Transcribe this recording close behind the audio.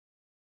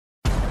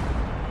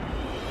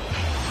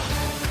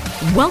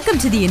Welcome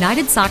to the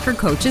United Soccer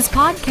Coaches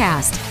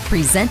Podcast,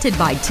 presented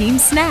by Team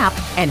Snap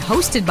and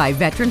hosted by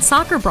veteran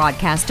soccer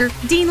broadcaster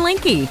Dean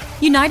Linke,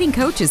 uniting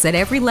coaches at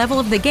every level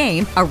of the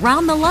game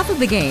around the love of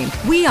the game.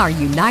 We are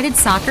United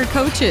Soccer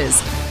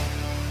Coaches.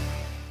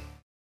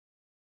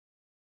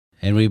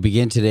 And we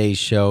begin today's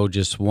show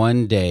just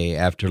one day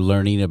after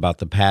learning about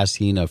the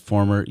passing of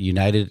former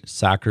United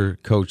Soccer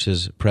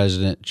Coaches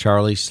President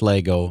Charlie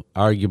Slagle,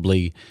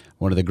 arguably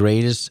one of the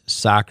greatest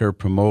soccer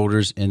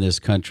promoters in this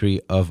country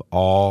of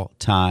all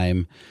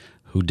time,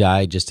 who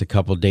died just a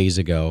couple days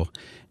ago,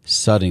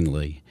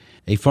 suddenly.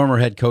 A former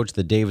head coach of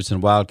the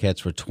Davidson Wildcats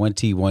for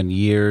 21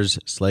 years,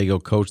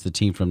 Slagle coached the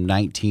team from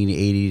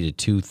 1980 to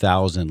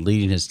 2000,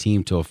 leading his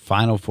team to a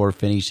Final Four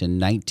finish in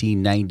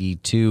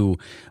 1992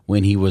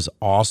 when he was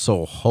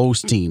also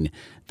hosting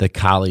the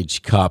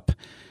College Cup.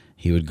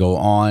 He would go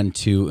on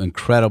to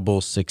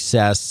incredible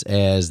success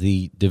as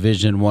the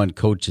Division I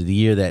Coach of the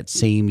Year that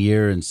same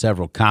year and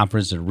several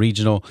conference and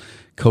regional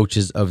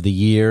Coaches of the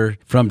Year.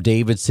 From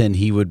Davidson,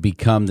 he would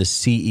become the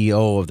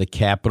CEO of the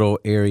Capital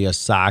Area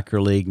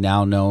Soccer League,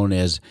 now known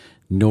as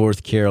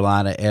North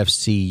Carolina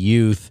FC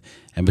Youth.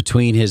 And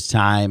between his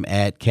time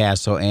at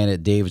Castle and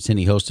at Davidson,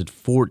 he hosted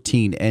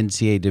 14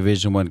 NCAA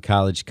Division I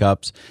College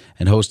Cups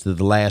and hosted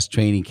the last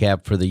training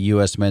camp for the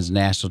U.S. men's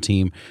national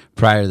team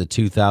prior to the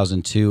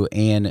 2002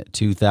 and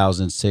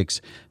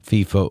 2006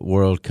 FIFA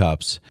World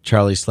Cups.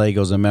 Charlie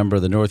Slagle is a member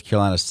of the North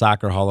Carolina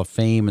Soccer Hall of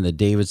Fame and the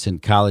Davidson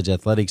College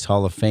Athletics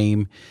Hall of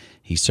Fame.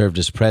 He served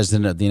as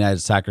president of the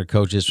United Soccer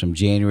Coaches from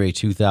January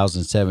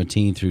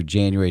 2017 through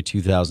January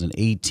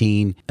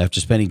 2018. After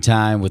spending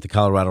time with the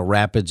Colorado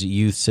Rapids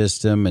youth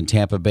system and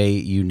Tampa Bay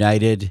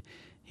United,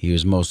 he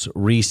was most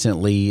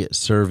recently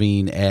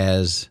serving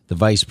as the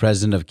vice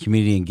president of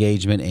community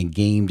engagement and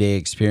game day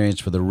experience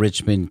for the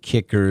Richmond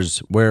Kickers,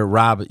 where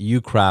Rob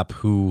Ukrop,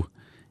 who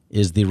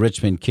is the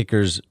Richmond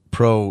Kickers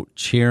pro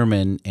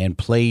chairman and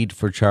played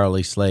for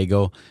Charlie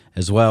Slagle,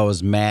 as well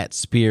as Matt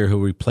Spear,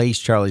 who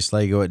replaced Charlie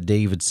Slagle at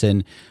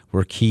Davidson,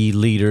 were key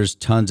leaders.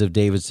 Tons of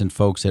Davidson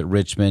folks at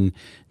Richmond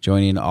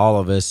joining all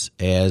of us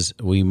as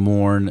we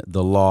mourn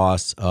the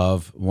loss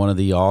of one of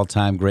the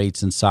all-time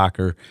greats in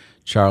soccer,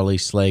 Charlie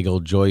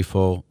Slagle,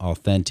 joyful,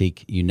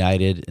 authentic,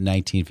 United,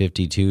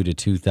 1952 to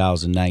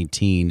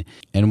 2019.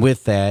 And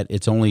with that,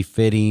 it's only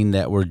fitting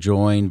that we're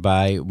joined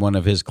by one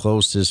of his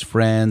closest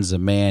friends, a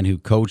man who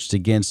coached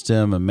against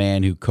him, a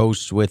man who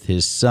coached with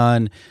his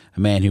son, a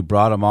man who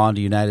brought him on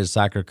to United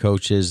Soccer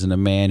Coaches, and a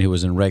man who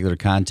was in regular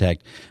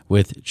contact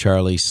with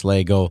Charlie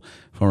Slagle,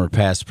 former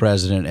past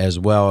president as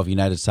well of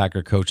United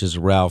Soccer Coaches,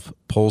 Ralph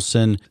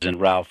Polson. And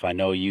Ralph, I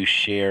know you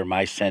share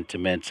my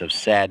sentiments of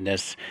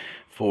sadness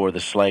for the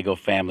Slagle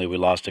family. We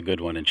lost a good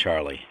one in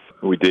Charlie.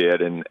 We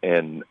did,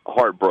 and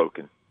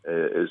heartbroken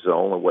is the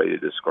only way to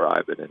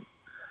describe it. And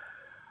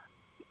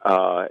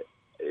I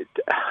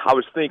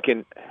was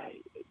thinking,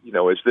 you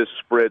know, as this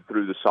spread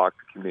through the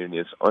soccer community,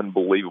 it's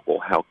unbelievable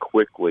how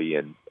quickly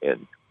and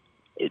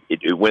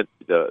it went.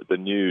 The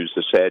news,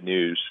 the sad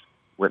news,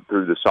 went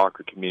through the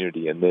soccer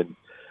community, and then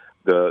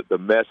the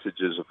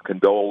messages of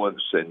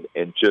condolence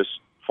and just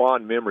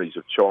fond memories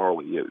of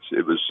Charlie.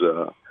 It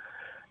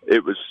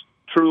was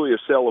truly a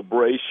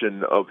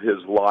celebration of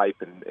his life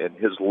and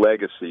his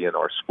legacy in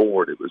our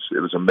sport. It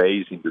was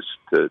amazing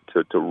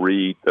to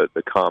read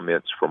the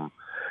comments from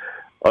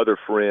other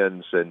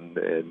friends and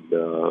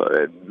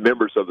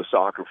members of the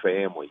soccer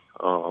family.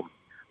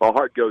 My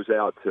heart goes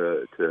out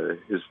to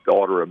his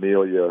daughter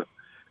Amelia,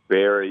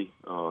 Barry,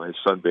 his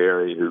son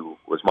Barry, who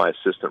was my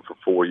assistant for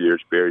 4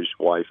 years, Barry's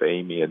wife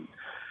Amy,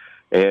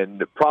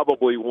 and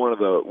probably one of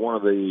the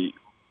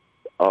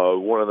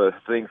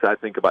things I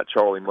think about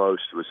Charlie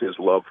most was his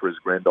love for his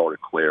granddaughter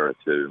Clara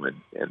too,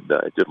 and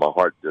just my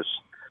heart just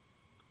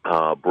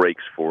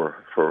breaks for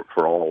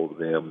all of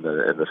them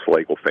and the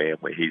Slagle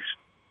family. He's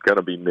going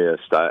to be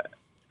missed. I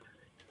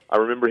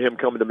remember him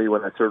coming to me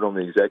when I served on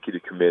the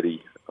executive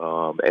committee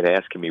and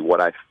asking me what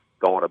I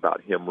thought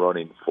about him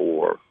running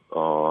for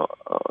a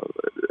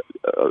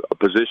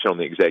position on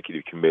the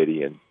executive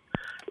committee, and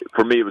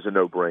for me it was a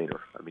no-brainer.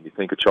 I mean, you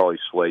think of Charlie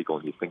Slagle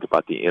and you think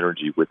about the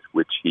energy with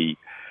which he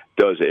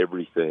does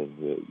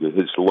everything,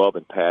 his love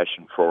and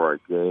passion for our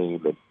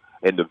game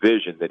and the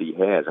vision that he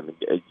has. I mean,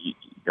 if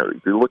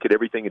you look at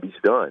everything that he's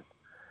done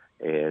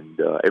and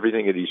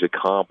everything that he's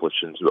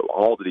accomplished and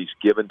all that he's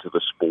given to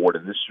the sport,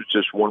 and this is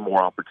just one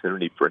more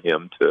opportunity for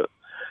him to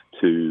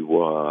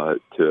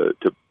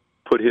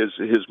put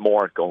his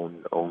mark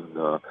on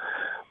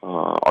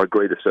our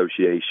great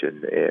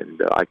association.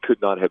 And I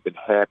could not have been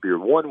happier.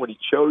 One, when he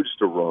chose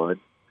to run,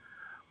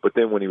 but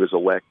then when he was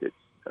elected.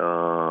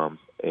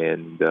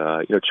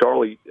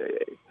 Charlie,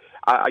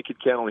 I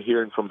could count on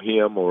hearing from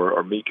him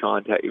or me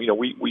contact. You know,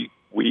 we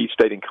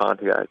stayed in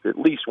contact at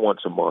least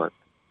once a month.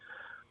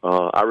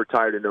 I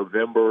retired in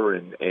November,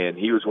 and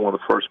he was one of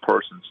the first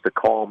persons to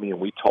call me, and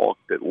we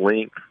talked at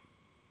length.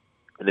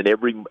 And then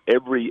every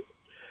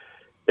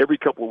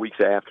couple of weeks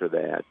after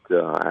that,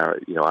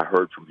 I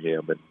heard from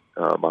him, and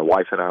my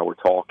wife and I were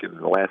talking. And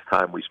the last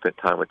time we spent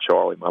time with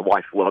Charlie, my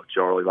wife loved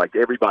Charlie like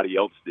everybody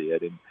else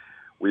did, and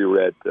we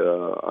were at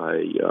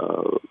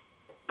a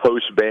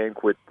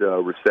post-banquet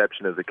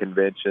reception of the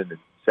convention and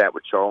sat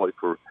with Charlie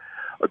for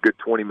a good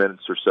 20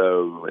 minutes or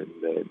so and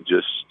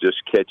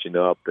just catching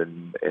up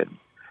and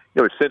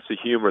his sense of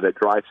humor, that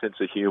dry sense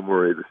of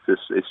humor,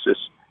 it's just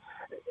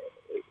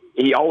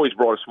he always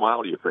brought a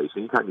smile to your face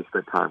anytime you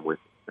spent time with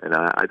him. And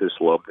I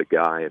just love the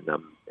guy, and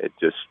it's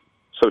just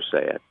so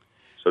sad.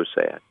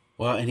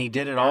 Well, and he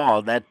did it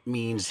all. That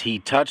means he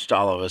touched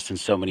all of us in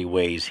so many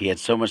ways. He had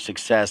so much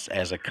success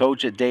as a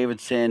coach at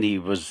Davidson. He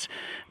was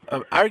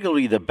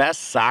arguably the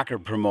best soccer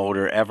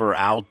promoter ever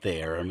out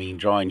there. I mean,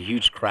 drawing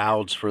huge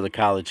crowds for the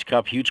College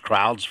Cup, huge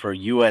crowds for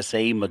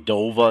USA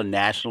Moldova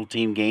national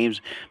team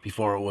games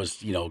before it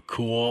was,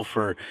 cool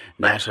for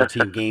national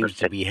team games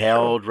to be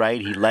held,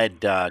 right? He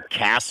led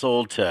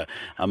Castle to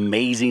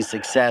amazing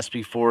success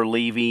before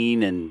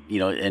leaving, and,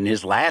 in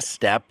his last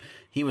step,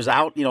 he was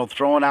out,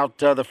 throwing out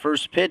the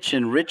first pitch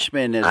in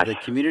Richmond as the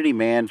community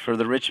man for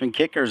the Richmond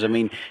Kickers. I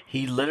mean,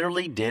 he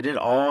literally did it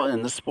all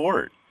in the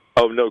sport.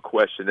 Oh, no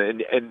question.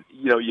 And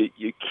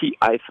you keep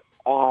I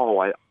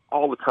all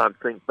the time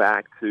think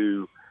back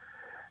to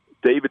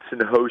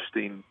Davidson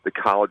hosting the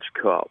College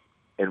Cup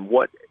and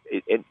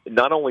and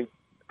not only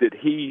did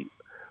he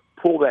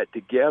pull that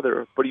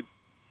together, but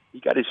he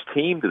got his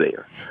team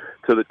there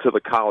to the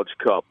College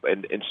Cup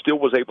and still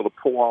was able to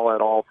pull all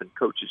that off and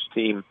coach his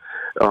team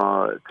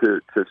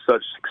to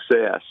such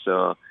success.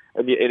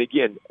 And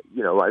again,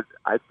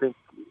 I think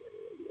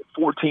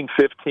 14,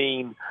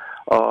 15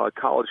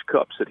 College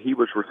Cups that he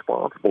was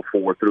responsible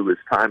for through his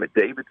time at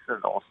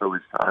Davidson, also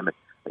his time at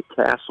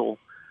Castle,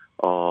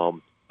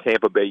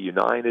 Tampa Bay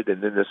United,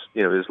 and then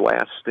his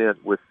last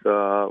stint with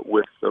the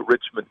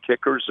Richmond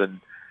Kickers,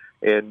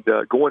 and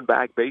going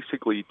back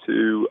basically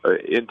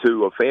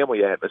into a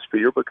family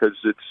atmosphere because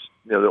it's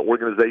the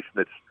organization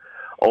that's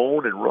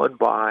owned and run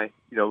by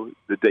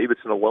the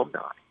Davidson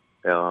alumni.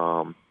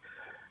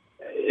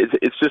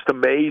 It's just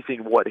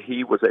amazing what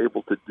he was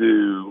able to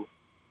do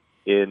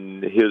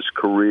in his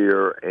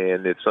career,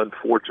 and it's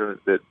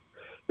unfortunate that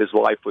his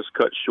life was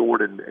cut short,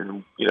 and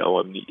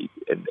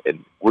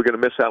we're going to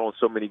miss out on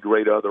so many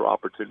great other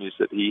opportunities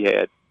that he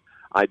had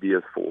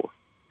ideas for.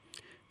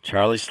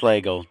 Charlie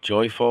Slagle,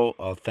 Joyful,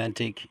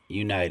 Authentic,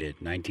 United,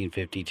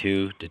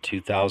 1952 to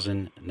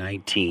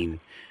 2019.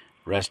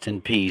 Rest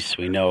in peace.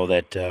 We know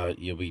that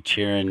you'll be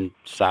cheering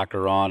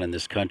soccer on in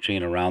this country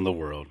and around the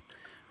world.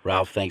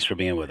 Ralph, thanks for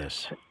being with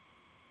us.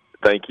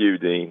 Thank you,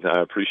 Dean. I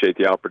appreciate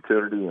the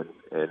opportunity, and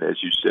as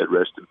you said,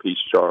 rest in peace,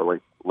 Charlie.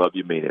 Love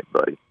you, mean it,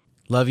 buddy.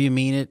 Love you,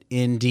 mean it,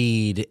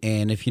 indeed.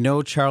 And if you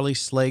know Charlie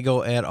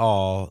Slagle at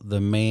all, the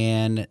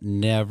man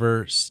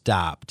never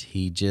stopped.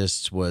 He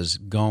just was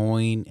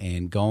going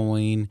and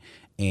going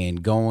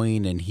and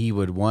going, and he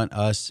would want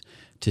us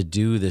to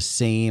do the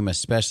same,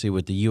 especially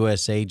with the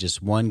USA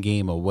just one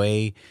game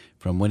away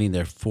from winning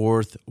their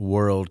 4th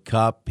World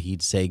Cup.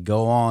 He'd say,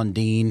 "Go on,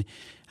 Dean."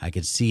 I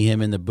could see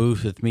him in the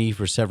booth with me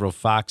for several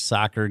Fox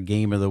Soccer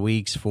Game of the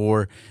Weeks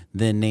for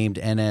then named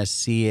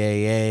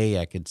NSCAA.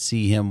 I could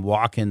see him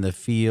walking the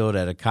field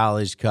at a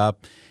College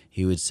Cup.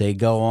 He would say,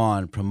 "Go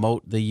on,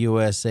 promote the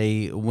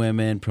USA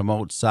women,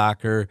 promote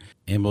soccer,"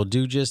 and we'll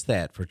do just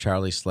that for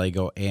Charlie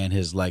Slagle and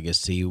his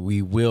legacy.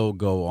 We will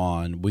go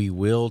on. We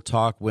will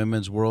talk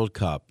Women's World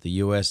Cup. The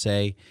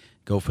USA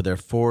go for their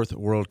 4th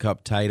World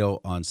Cup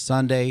title on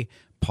Sunday.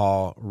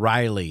 Paul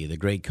Riley, the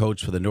great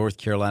coach for the North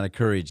Carolina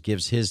Courage,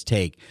 gives his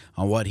take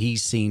on what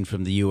he's seen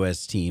from the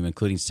U.S. team,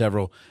 including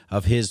several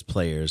of his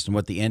players, and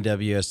what the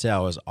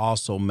NWSL has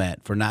also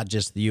meant for not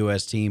just the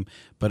U.S. team,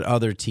 but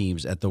other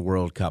teams at the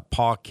World Cup.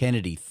 Paul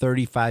Kennedy,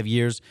 35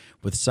 years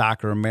with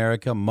Soccer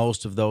America,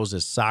 most of those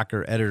as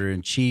soccer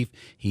editor-in-chief.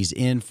 He's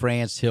in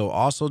France. He'll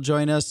also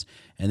join us.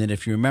 And then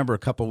if you remember, a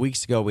couple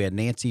weeks ago, we had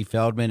Nancy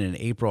Feldman and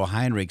April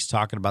Heinrichs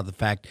talking about the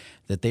fact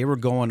that they were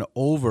going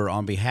over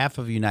on behalf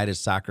of United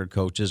Soccer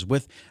coaches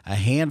with a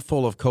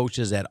handful of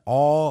coaches at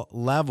all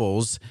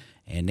levels.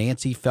 And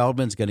Nancy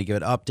Feldman's going to give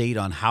an update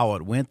on how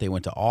it went. They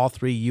went to all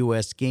 3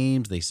 U.S.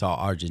 games. They saw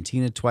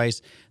Argentina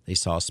twice. They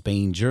saw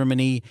Spain,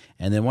 Germany.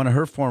 And then one of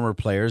her former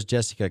players,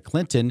 Jessica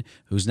Clinton,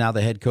 who's now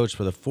the head coach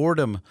for the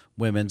Fordham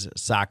women's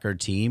soccer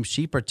team,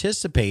 she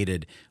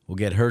participated. We'll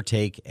get her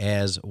take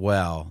as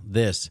well.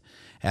 This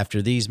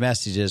after these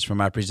messages from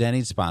our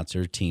presenting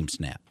sponsor, Team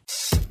Snap.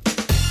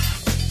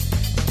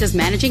 Does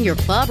managing your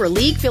club or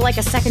league feel like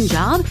a second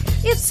job?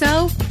 If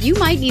so, you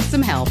might need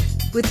some help.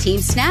 With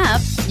Team Snap,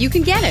 you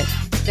can get it.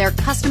 Their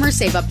customers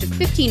save up to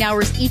 15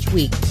 hours each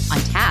week on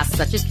tasks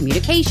such as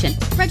communication,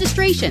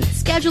 registration,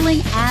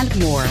 scheduling, and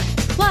more.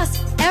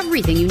 Plus,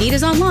 everything you need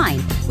is online,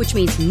 which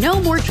means no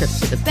more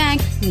trips to the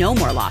bank, no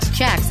more lost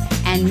checks,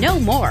 and no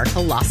more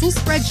colossal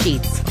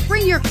spreadsheets.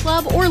 Bring your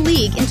club or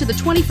league into the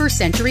 21st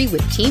century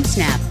with Team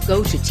Snap.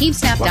 Go to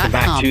teamsnap.com Welcome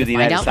back to the find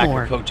United out Soccer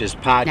more. Coaches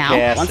podcast.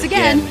 Now, once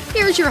again,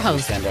 here's your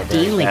host, send our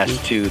very Dean best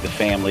Linke. to the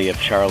family of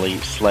Charlie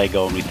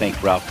Slagle, and we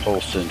thank Ralph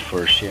Polson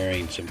for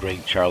sharing some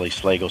great Charlie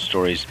Slagle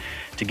stories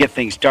to get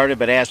things started.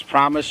 But as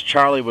promised,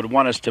 Charlie would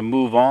want us to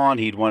move on.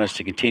 He'd want us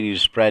to continue to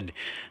spread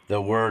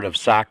the word of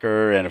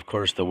soccer and, of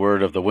course, the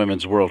word of the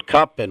Women's World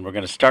Cup. And we're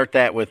going to start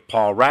that with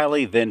Paul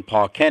Riley, then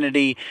Paul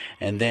Kennedy,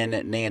 and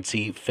then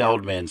Nancy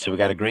Feldman. So we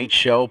got a great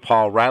show.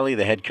 Paul Riley,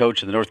 the head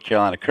coach of the North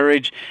Carolina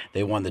Courage.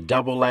 They won the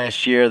double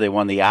last year. They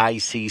won the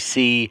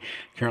ICC,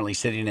 currently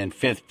sitting in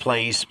 5th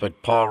place.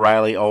 But Paul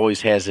Riley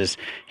always has his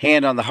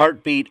hand on the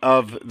heartbeat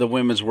of the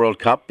Women's World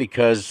Cup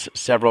because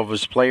several of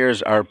his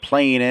players are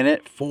playing in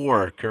it.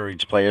 4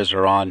 Courage players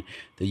are on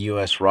the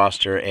U.S.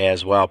 roster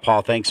as well.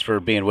 Paul, thanks for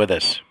being with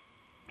us.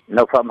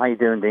 No problem. How you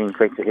doing, Dean?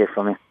 Great to hear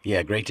from you.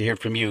 Yeah, great to hear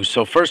from you.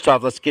 So first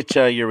off, let's get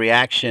your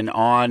reaction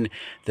on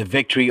the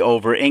victory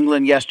over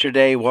England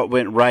yesterday. What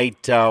went right?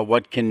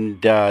 What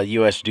can the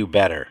U.S. do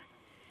better?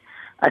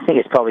 I think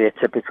it's probably a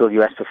typical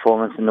U.S.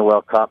 performance in the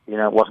World Cup. You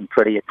know, it wasn't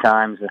pretty at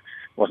times. It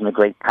wasn't a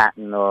great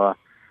pattern or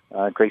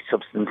great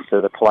substance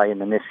to the play in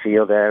the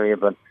midfield area,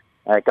 but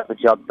got the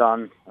job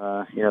done.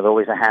 They're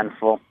always a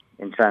handful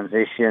in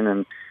transition,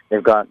 and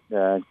they've got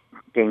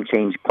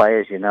game-change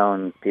players,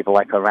 and people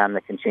like Iran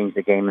that can change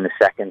the game in a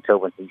second,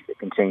 Tobin that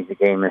can change the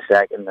game in a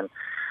second,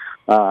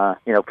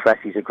 and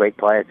Pressie's a great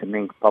player to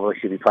me. Probably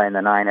should be playing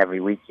the 9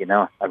 every week,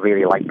 I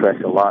really like Press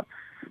a lot.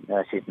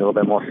 She's a little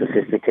bit more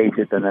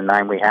sophisticated than the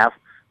 9 we have,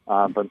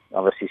 but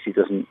obviously she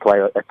doesn't play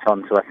a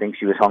ton, so I think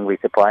she was hungry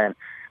to play, and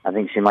I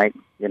think she might,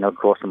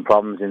 cause some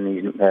problems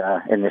in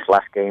this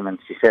last game, and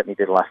she certainly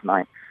did last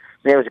night.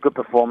 Yeah, it was a good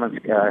performance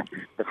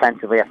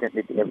defensively. I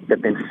think they've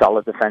been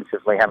solid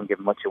defensively, haven't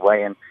given much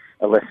away, and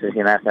Alyssa,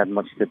 hasn't had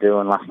much to do,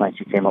 and last night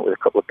she came up with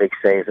a couple of big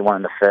saves. The one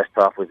in the first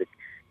half was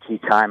a key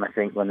time, I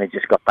think, when they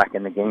just got back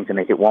in the game to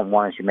make it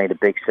 1-1, and she made a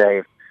big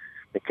save.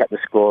 They kept the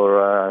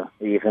score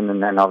even,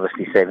 and then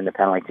obviously saving the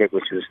penalty kick,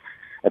 which was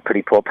a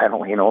pretty poor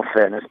penalty in all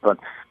fairness, but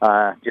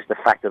just the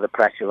fact of the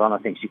pressure on, I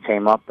think she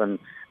came up and,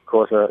 of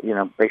course,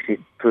 basically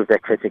proved their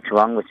critics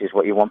wrong, which is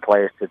what you want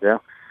players to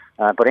do.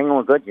 But England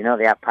were good,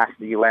 they outpassed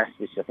the US,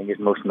 which I think is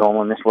most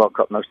normal in this World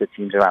Cup. Most of the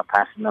teams are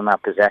outpassing them,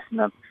 outpossessing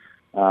them.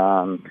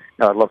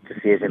 I'd love to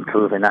see us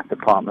improve in that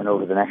department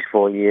over the next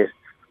 4 years.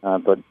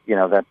 But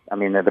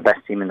they're the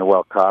best team in the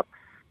World Cup,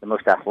 the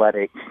most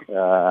athletic,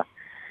 the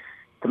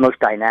most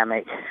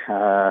dynamic.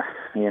 For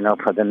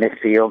the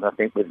midfield, I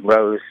think with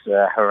Rose,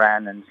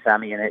 Haran, and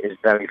Sammy in it is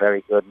very,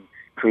 very good and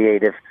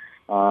creative.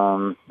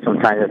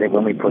 Sometimes I think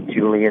when we put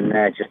Julie in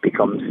there, it just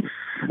becomes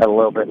a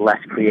little bit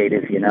less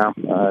creative,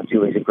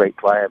 Julie's a great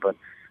player, but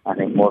I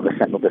think more of a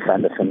central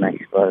defender for me.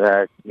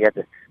 But,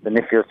 the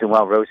midfield's doing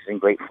well. Rose is in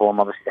great form.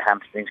 Obviously, the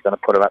hamstring's going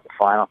to put her at the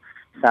final.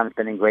 Sam's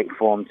been in great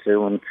form,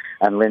 too,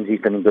 and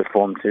Lindsay's been in good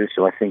form, too.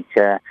 So I think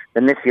the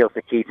midfield's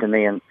the key to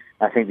me, and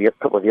I think a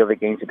couple of the other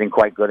games have been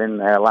quite good. In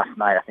last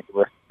night, I think it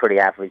was pretty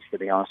average, to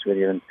be honest with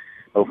you, and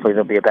hopefully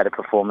there'll be a better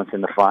performance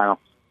in the final.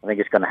 I think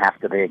it's going to have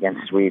to be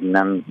against Sweden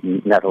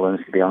and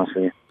Netherlands, to be honest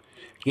with you.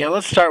 Yeah,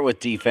 let's start with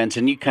defense,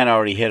 and you kind of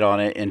already hit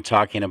on it in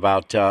talking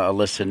about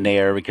Alyssa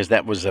Naeher, because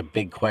that was a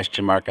big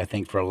question mark, I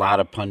think, for a lot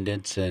of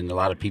pundits and a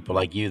lot of people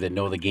like you that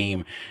know the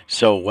game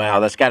so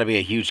well. That's got to be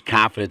a huge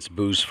confidence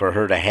boost for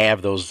her to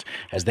have those,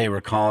 as they were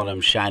calling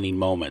them, shining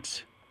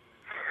moments.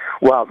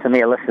 Well, to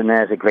me, Alyssa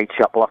Naeher is a great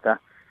shot blocker.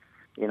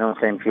 You know what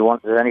I'm saying? If you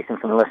want, there's anything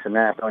from Alyssa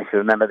Naeher, I don't know if you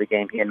remember the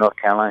game here in North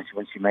Carolina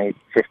when she made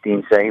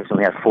 15 saves and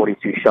we had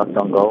 42 shots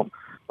on goal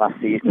last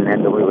season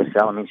in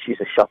NWSL. I mean, she's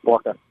a shot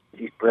blocker.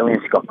 She's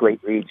brilliant. She's got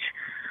great reach.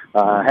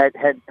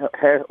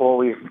 Her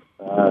always,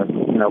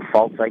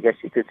 faults, I guess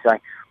you could say,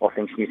 or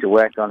things she needs to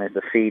work on is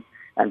the feet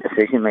and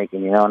decision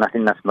making. And I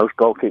think that's most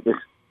goalkeepers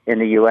in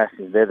the US.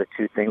 They're the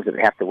two things that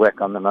they have to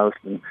work on the most.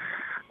 And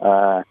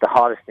the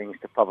hardest things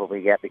to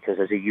probably get, because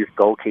as a youth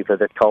goalkeeper,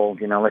 they're told,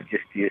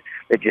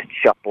 they're just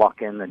shot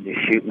blocking and just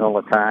shooting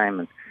all the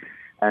time.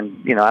 And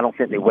I don't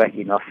think they work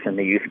enough in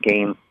the youth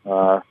game.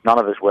 None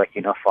of us work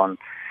enough on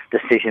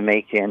decision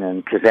making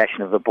and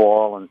possession of the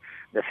ball and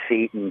the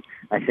feet, and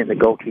I think the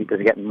goalkeepers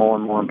are getting more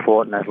and more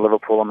important, as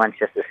Liverpool and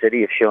Manchester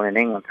City have shown in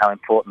England how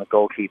important the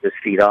goalkeepers'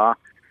 feet are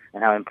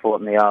and how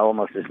important they are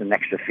almost as an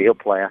extra field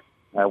player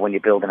when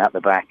you're building out the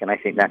back. And I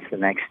think that's the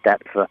next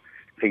step for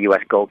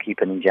U.S.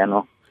 goalkeeping in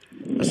general.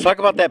 Let's talk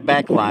about that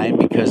back line,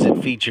 because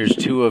it features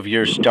 2 of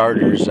your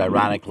starters,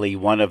 ironically,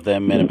 one of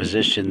them in a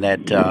position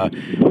that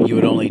you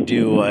would only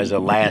do as a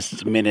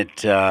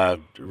last-minute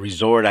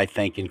resort, I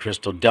think, in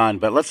Crystal Dunn.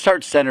 But let's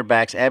start center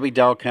backs. Abby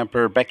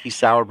Dahlkemper, Becky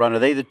Sauerbrunn, are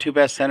they the 2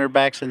 best center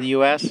backs in the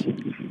U.S.?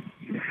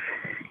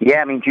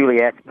 Yeah, I mean,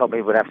 Juliet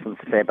probably would have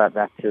something to say about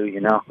that too,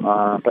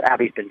 But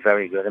Abby's been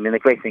very good. I mean, the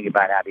great thing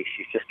about Abby,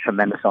 she's just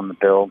tremendous on the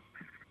build.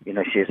 She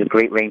has a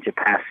great range of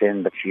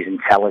passing, but she's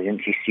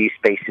intelligent. She sees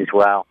space as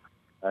well.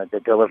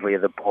 The delivery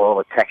of the ball,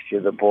 the texture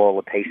of the ball,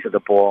 the pace of the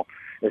ball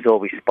is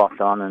always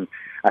spot on, and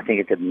I think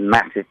it's a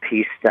massive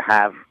piece to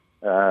have.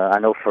 I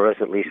know for us,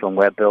 at least, when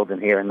we're building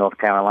here in North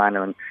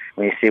Carolina, and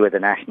when you see with the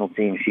national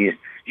team, she's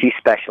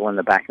special in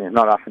the back, and it's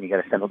not often you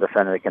get a central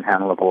defender that can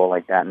handle the ball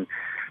like that. And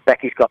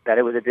Becky's got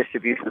better with the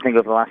distribution, I think,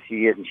 over the last few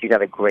years, and she's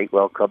had a great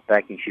World Cup,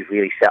 Becky. She's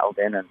really settled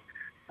in, and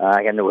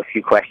again, there were a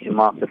few question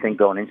marks, I think,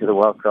 going into the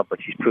World Cup,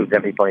 but she's proved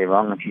everybody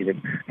wrong, and she's a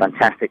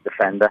fantastic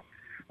defender.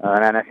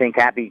 And I think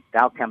Abby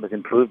Dahlkemper's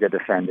improved her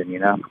defending,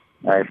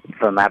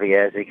 from Abby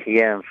Erzik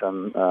here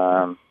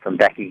and from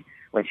Becky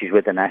when she's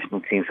with the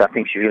national team. So I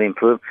think she really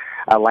improved.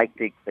 I like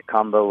the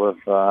combo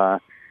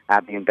of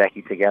Abby and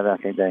Becky together. I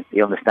think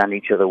they understand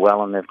each other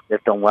well, and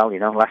they've done well.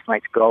 Last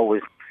night's goal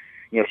was,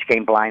 she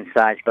came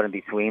blindside, she got in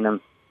between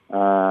them,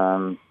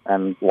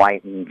 and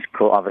White and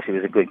obviously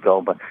was a good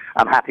goal. But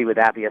I'm happy with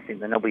Abby. I think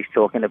that nobody's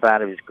talking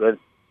about it. It was good.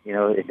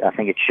 I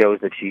think it shows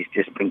that she's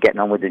just been getting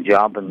on with the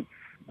job, and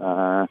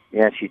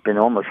she's been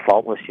almost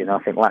faultless. I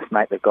think last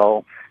night the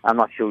goal, I'm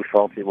not sure whose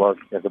fault it was.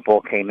 The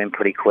ball came in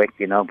pretty quick,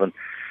 but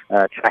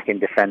tracking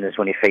defenders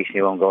when you're facing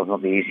your own goal is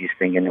not the easiest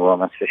thing in the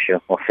world, that's for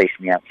sure, or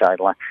facing the outside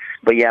line.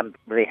 But yeah, I'm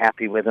really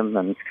happy with them,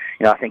 and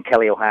I think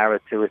Kelly O'Hara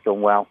too has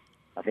done well.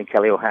 I think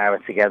Kelly O'Hara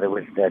together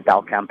with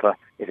Dahlkemper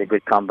is a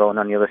good combo, and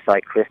on the other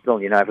side, Crystal.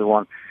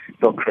 Everyone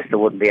thought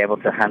Crystal wouldn't be able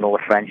to handle the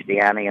French, the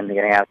Annie, and the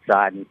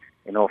outside, and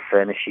in all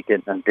fairness, she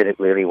did it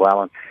really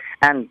well,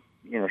 and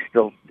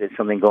still did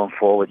something going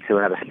forward too,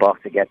 and had a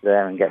spark to get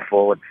there and get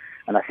forward.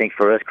 And I think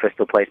for us,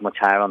 Crystal plays much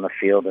higher on the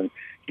field, and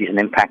she's an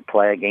impact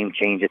player, game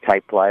changer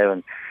type player,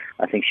 and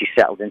I think she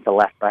settled into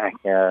left back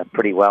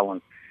pretty well.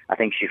 And I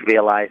think she's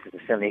realised,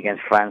 certainly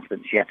against France, that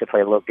she had to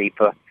play a little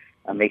deeper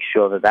and make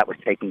sure that was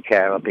taken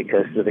care of,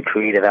 because of the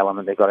creative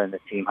element they've got in the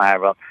team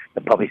higher up.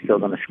 They're probably still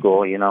going to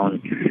score,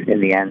 and in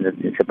the end,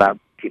 it's about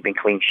keeping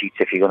clean sheets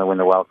if you're going to win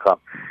the World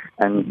Cup.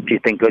 And she's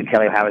been good.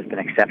 Kelly O'Hara's been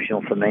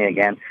exceptional for me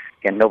again.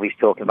 Again, nobody's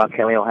talking about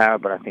Kelly O'Hara,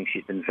 but I think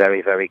she's been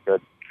very, very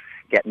good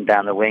getting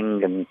down the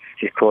wing, and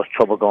she's caused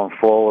trouble going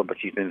forward, but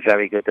she's been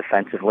very good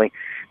defensively.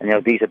 And,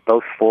 these are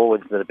both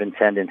forwards that have been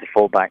turned into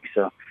fullbacks.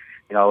 So,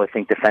 I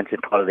think defensive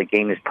part of the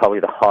game is probably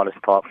the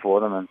hardest part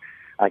for them, and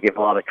I give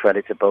a lot of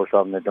credit to both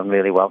of them. They've done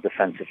really well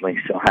defensively,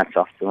 so hats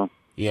off to them.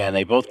 Yeah, and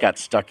they both got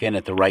stuck in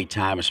at the right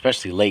time,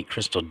 especially late.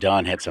 Crystal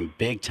Dunn had some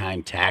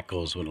big-time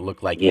tackles when it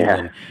looked like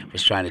England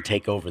was trying to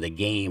take over the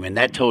game. And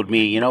that told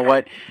me, you know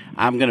what,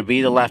 I'm going to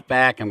be the left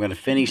back. I'm going to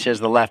finish as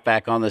the left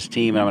back on this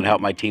team, and I'm going to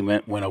help my team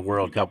win a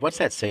World Cup. What's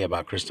that say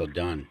about Crystal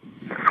Dunn?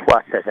 Well,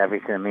 it says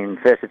everything. I mean,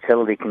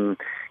 versatility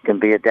can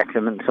be a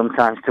detriment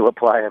sometimes to a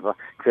player, but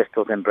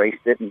Crystal's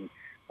embraced it, and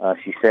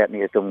she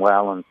certainly has done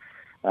well. And,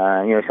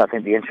 so I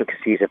think the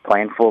intricacies of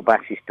playing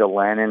fullback, she's still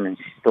learning, and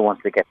she still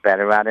wants to get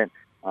better at it.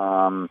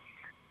 And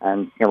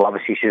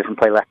obviously she doesn't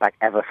play left back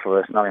ever for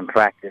us, not in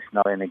practice,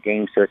 not in the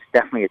game. So it's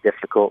definitely a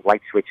difficult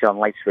light switch on,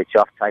 light switch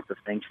off type of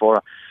thing for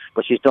her.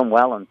 But she's done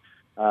well, and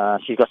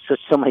she's got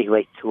so many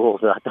great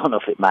tools that I don't know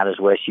if it matters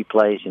where she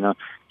plays. She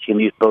can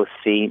use both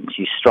feet, and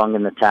she's strong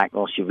in the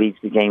tackle. She reads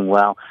the game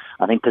well.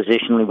 I think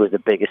positionally was the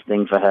biggest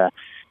thing for her.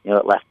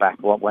 At left back,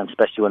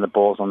 especially when the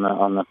ball's on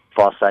the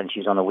far side and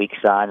she's on the weak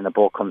side, and the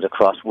ball comes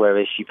across. Where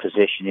is she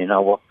positioned?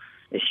 What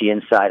is she,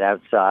 inside,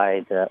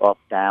 outside, up,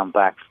 down,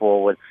 back,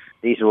 forward?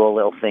 These are all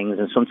little things,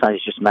 and sometimes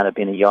it's just a matter of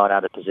being a yard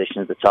out of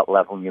position at the top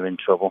level, and you're in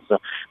trouble. So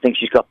I think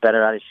she's got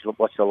better at it. She's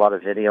watched a lot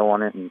of video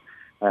on it, and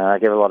I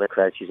give her a lot of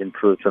credit. She's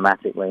improved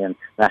dramatically, and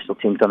the national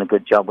team's done a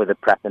good job with her,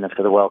 prepping her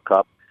for the World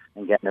Cup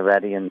and getting her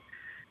ready. And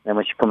then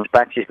when she comes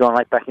back, she's going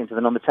right back into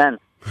the number 10.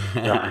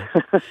 Yeah,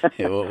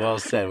 well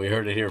said. We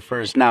heard it here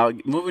first. Now,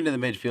 moving to the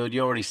midfield,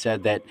 you already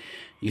said that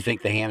you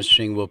think the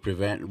hamstring will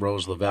prevent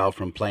Rose Lavelle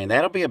from playing.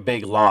 That'll be a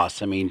big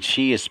loss. I mean,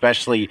 she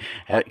especially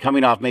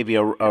coming off maybe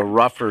a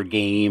rougher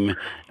game,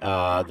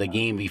 the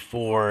game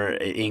before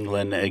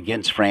England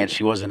against France,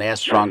 she wasn't as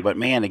strong. But,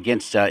 man,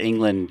 against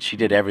England, she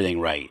did everything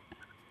right.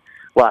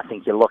 Well, I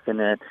think you're looking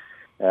at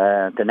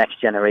the next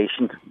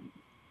generation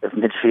of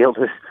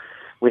midfielders.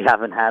 We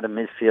haven't had a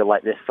midfield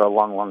like this for a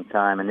long, long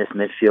time. And this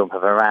midfield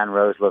of Varane,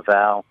 Rose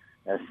Lavelle,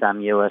 Sam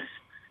Ewis,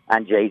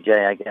 and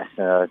JJ, I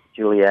guess,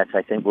 Juliet,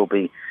 I think will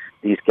be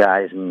these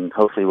guys, and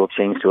hopefully we'll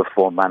change to a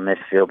four-man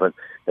midfield. But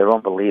they're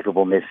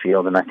unbelievable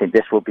midfield, and I think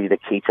this will be the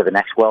key to the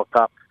next World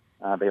Cup,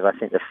 because I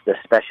think the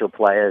special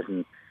players,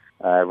 and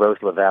Rose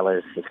Lavelle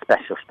is a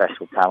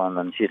special talent,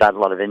 and she's had a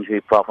lot of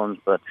injury problems,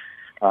 but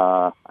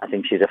I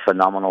think she's a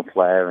phenomenal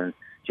player, and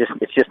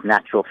it's just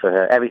natural for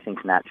her.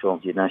 Everything's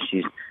natural,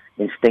 she's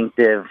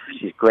instinctive,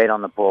 she's great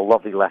on the ball,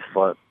 lovely left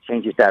foot,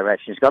 changes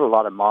direction. She's got a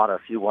lot of martyr.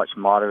 If you watch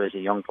martyr as a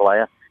young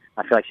player,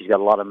 I feel like she's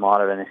got a lot of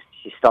martyr, and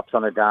she stops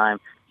on a dime,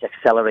 she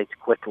accelerates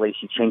quickly,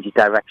 she changes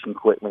direction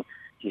quickly.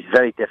 She's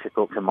very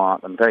difficult to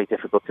mark and very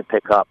difficult to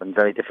pick up and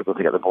very difficult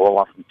to get the ball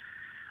off. And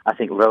I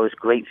think Rose,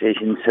 great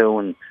vision too,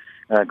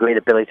 and great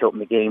ability to open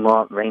the game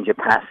up, range of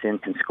passing,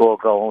 can score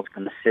goals,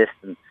 can assist,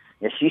 and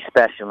she's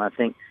special. And I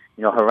think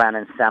Haran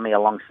and Sammy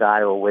alongside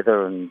her or with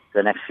her, and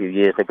the next few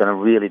years they're going to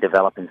really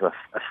develop into a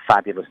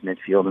fabulous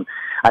midfield. And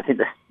I think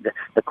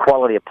the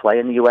quality of play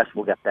in the US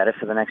will get better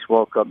for the next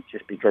World Cup,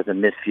 just because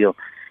in midfield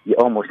you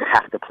almost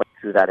have to play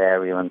through that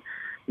area. And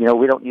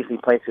we don't usually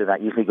play through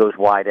that. It usually goes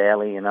wide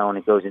early, and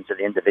it goes into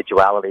the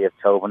individuality of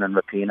Tobin and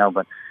Rapinoe.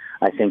 But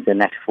I think the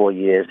next 4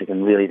 years they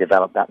can really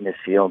develop that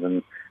midfield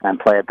and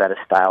play a better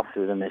style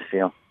through the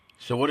midfield.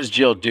 So what does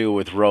Jill do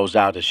with Rose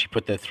out? Does she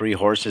put the three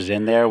horses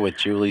in there with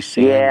Julie,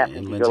 Sam,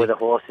 and Lindsay? Go with the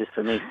horses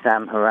for me,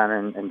 Sam,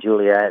 Haran, and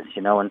Juliet,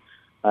 and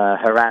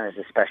Haran is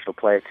a special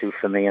player too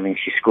for me. I mean,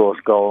 she scores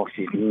goals.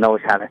 She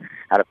knows how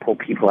to pull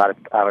people out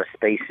of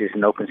spaces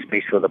and open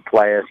space for other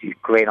players. She's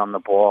great on the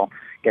ball.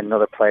 Get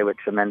another player with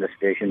tremendous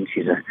vision.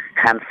 She's a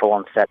handful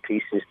on set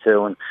pieces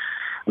too. And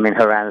I mean,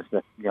 Haran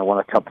is one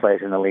of the top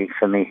players in the league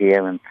for me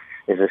here, and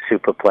is a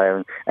super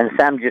player. And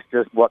Sam just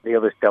does what the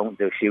others don't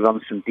do. She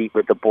runs from deep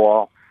with the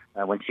ball.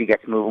 When she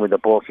gets moving with the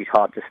ball, she's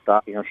hard to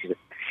stop. She's a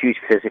huge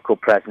physical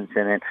presence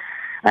in it.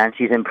 And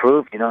she's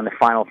improved, in the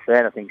final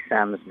third. I think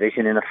Sam's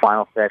vision in the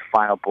final third,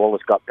 final ball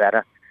has got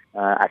better.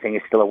 I think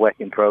it's still a work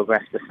in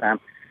progress for Sam,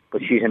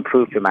 but she's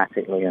improved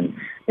dramatically. And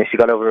she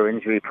got over her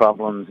injury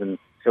problems, and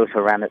so has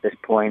Haran at this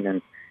point.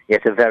 And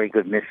it's a very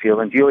good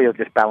midfield. And Julia will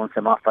just balance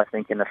them off, I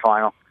think, in the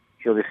final.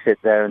 She'll just sit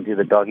there and do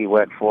the doggy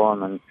work for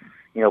them, and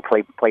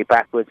play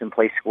backwards and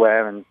play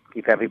square and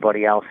keep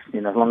everybody else.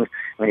 As long as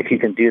if you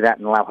can do that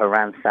and allow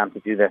Haran and Sam to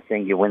do their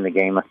thing, you win the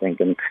game, I think.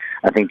 And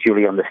I think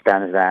Julie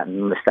understands that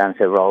and understands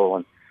her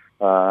role.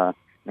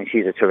 And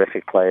she's a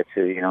terrific player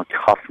too.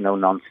 Tough, no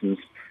nonsense.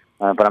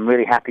 But I'm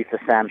really happy for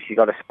Sam. She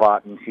got a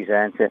spot and she's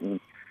earned it, and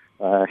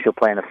she'll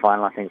play in the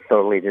final. I think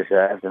thoroughly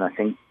deserved. And I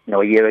think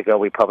a year ago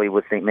we probably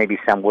would think maybe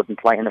Sam wouldn't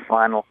play in the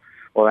final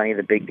or any of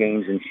the big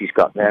games, and she's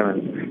got there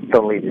and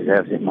totally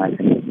deserves it, in my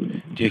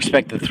opinion. Do you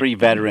expect the three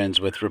veterans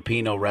with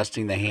Rapinoe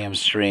resting the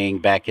hamstring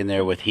back in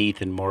there with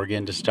Heath and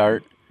Morgan to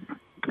start?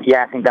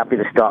 Yeah, I think that'll be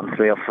the starting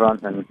three up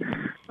front. And,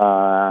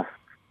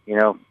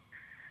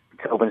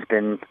 Tobin's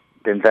been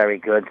very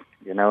good.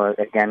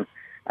 Again,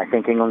 I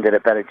think England did a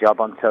better job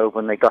on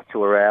Tobin. They got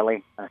to her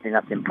early. I think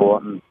that's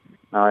important.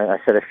 I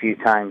said a few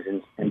times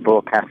in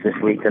broadcasts this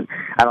week that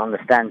I don't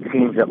understand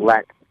teams that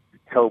let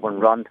Tobin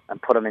run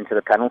and put him into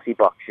the penalty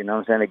box. You know what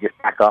I'm saying? They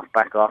just back off,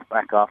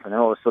 and then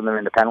all of a sudden they're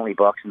in the penalty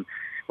box. And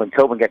when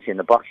Tobin gets you in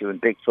the box, you're in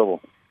big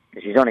trouble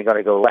because she's only got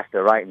to go left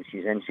or right, and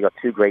she's in. She's got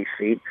two great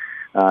feet,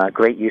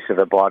 great use of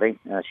her body.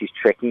 She's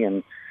tricky,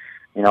 and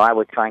I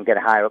would try and get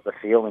her higher up the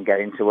field and get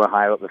into her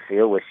higher up the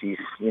field where she's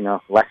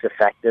less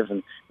effective.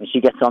 And when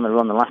she gets on the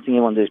run, the last thing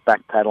you want to do is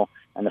backpedal.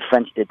 And the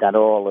French did that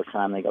all the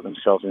time. They got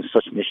themselves in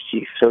such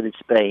mischief. So did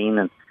Spain,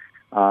 and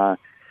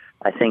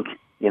I think.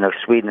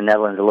 Sweden and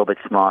Netherlands are a little bit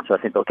smarter. I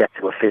think they'll get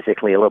to her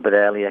physically a little bit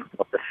earlier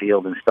up the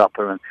field and stop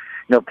her. And,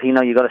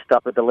 Pinoe, you got to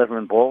stop her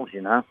delivering balls,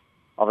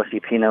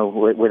 Obviously,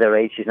 Pinoe, with her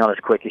age, she's not as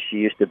quick as she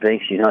used to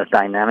be. She's not as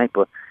dynamic,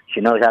 but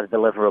she knows how to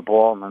deliver a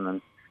ball,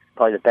 and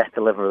probably the best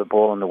deliverer of the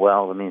ball in the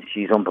world. I mean,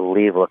 she's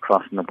unbelievable at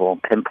crossing the ball,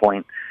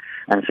 pinpoint.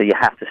 And so you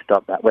have to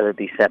stop that, whether it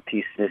be set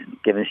pieces,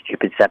 giving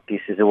stupid set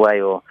pieces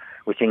away, or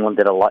which England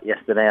did a lot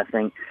yesterday, I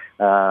think,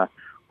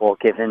 or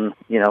giving,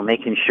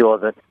 making sure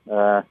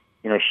that,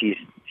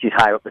 she's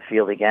higher up the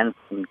field again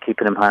and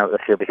keeping him higher up the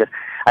field, because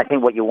I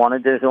think what you want to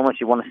do is almost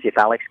you want to see if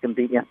Alex can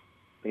beat you,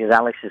 because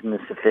Alex isn't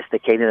as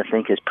sophisticated, I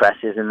think, as Press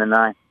is in the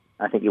nine.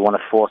 I think you want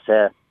to force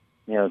her,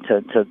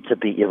 to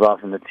beat you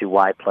rather than the two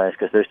wide players,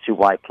 because those two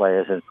wide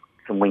players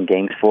can win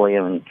games for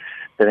you, and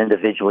they're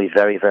individually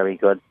very, very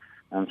good.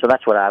 And so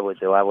that's what I would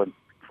do. I would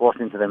force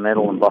into the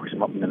middle and box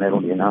them up in the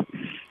middle,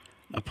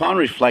 Upon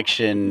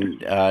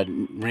reflection,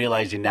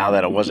 realizing now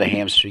that it was a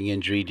hamstring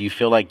injury, do you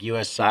feel like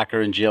U.S.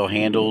 Soccer and Jill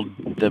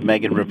handled the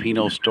Megan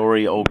Rapinoe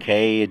story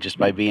okay, just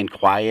by being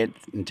quiet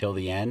until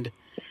the end?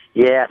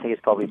 Yeah, I think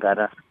it's probably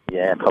better.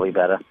 Yeah, probably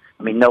better.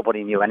 I mean,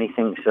 nobody knew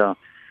anything, so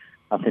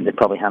I think they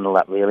probably handled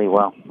that really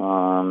well.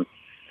 And,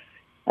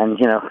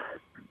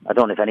 I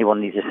don't know if anyone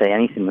needs to say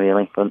anything,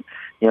 really, but,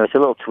 it's a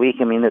little tweak.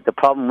 I mean, the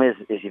problem is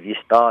if you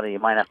start it, you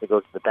might have to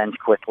go to the bench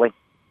quickly,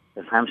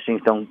 because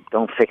hamstrings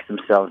don't fix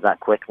themselves that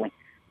quickly.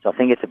 So I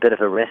think it's a bit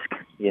of a risk,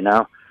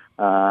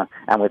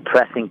 and with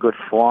Press in good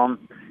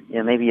form,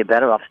 maybe you're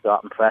better off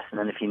starting Press, and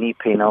then if you need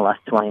Pinoe, last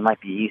 20 it might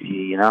be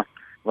easier,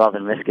 rather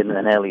than risking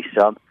an early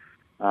sub.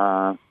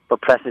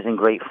 But Press is in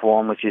great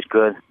form, which is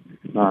good,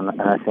 and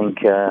I think,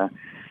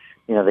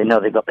 they know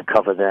they've got the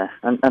cover there.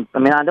 And I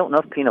mean, I don't know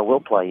if Pinoe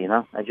will play,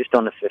 I just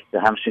don't know if the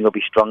hamstring will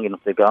be strong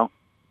enough to go.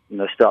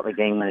 Start the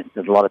game when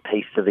there's a lot of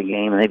pace to the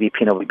game, and maybe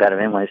Pinoe will be better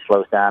in when it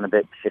slows down a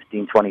bit,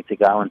 15, 20 to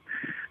go, and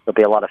there'll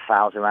be a lot of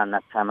fouls around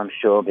that time, I'm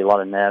sure. There'll be a lot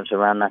of nerves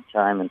around that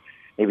time, and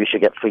maybe she'll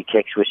get free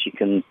kicks where she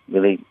can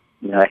really,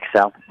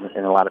 excel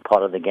in a lot of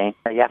part of the game.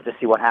 You have to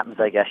see what happens,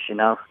 I guess,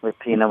 with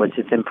Pinoe. It's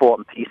an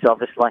important piece,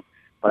 obviously,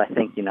 but I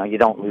think, you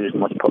don't lose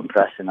much putting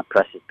Press in. The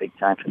Press is big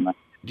time for them.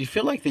 Do you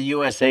feel like the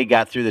USA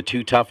got through the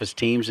two toughest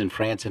teams in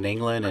France and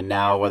England, and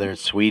now whether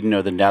it's Sweden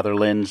or the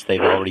Netherlands,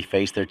 they've already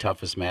faced their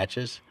toughest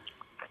matches?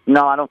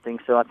 No, I don't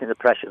think so. I think the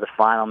pressure of the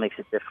final makes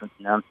it different.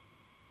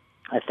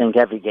 I think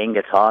every game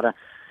gets harder,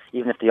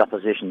 even if the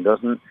opposition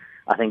doesn't.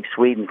 I think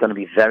Sweden's going to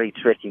be very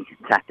tricky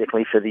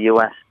tactically for the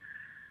US.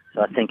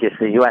 So I think if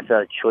the US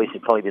had a choice,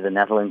 it'd probably be the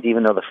Netherlands,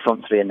 even though the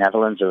front three of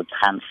Netherlands are a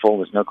handful,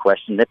 there's no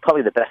question. They're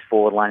probably the best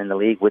forward line in the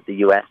league with the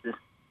US's,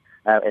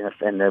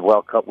 in the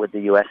World Cup with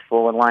the US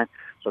forward line.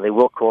 So they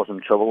will cause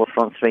them trouble, the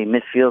front three.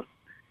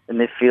 The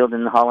midfield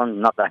in Holland,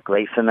 not that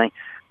great for me.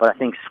 But I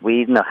think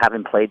Sweden,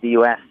 having played the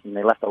US, and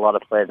they left a lot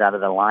of players out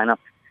of the lineup,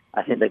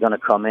 I think they're going to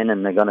come in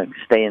and they're going to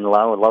stay in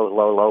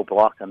low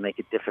block and make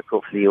it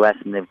difficult for the US.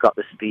 And they've got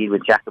the speed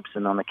with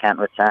Jacobson on the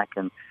counter-attack.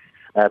 And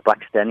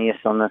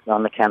Blackstenius on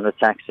the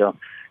counter-attack. So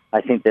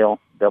I think they'll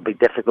be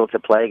difficult to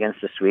play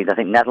against the Swedes. I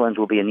think Netherlands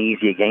will be an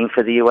easier game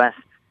for the U.S.,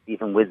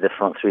 even with the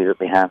front three that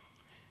they have.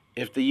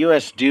 If the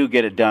U.S. do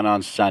get it done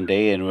on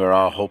Sunday, and we're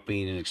all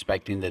hoping and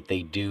expecting that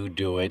they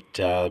do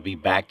it, be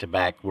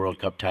back-to-back World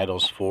Cup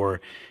titles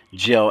for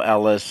Jill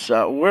Ellis,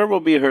 where will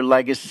be her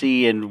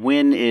legacy, and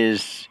when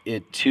is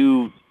it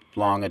too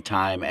long a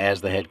time as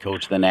the head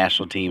coach of the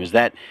national team? Is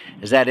that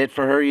it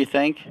for her, you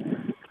think?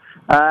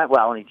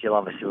 Well, only Jill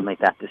obviously will make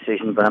that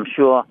decision, but I'm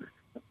sure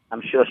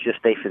she'll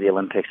stay for the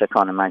Olympics. I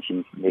can't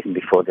imagine even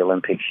before the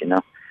Olympics,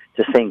 It's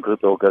the same group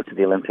that will go to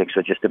the Olympics,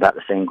 or just about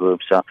the same group.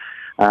 So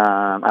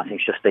I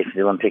think she'll stay for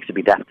the Olympics. It'd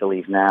be daft to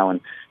leave now. And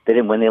they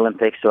didn't win the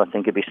Olympics, so I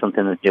think it'd be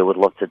something that Jill would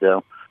love to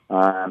do.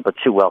 But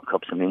 2 World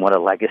Cups, what a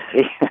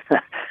legacy.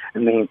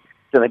 She's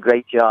done a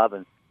great job.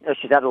 And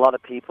she's had a lot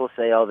of people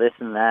say, oh, this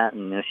and that,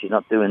 and she's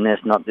not doing this,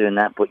 not doing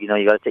that. But, you got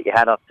to take your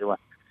hat off to her.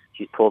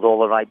 She's pulled all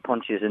the right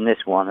punches in this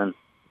one. And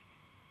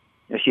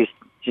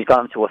she's got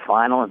them to a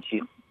final, and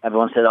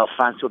everyone said, oh,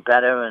 France were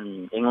better,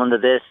 and England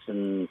are this,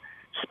 and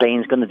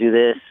Spain's going to do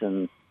this,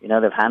 and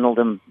they've handled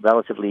them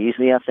relatively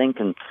easily, I think,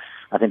 and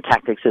I think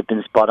tactics have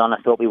been spot on. I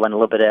thought we went a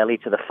little bit early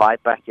to the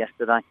 5-back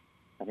yesterday.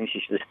 I think she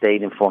should have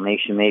stayed in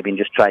formation maybe and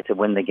just tried to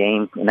win the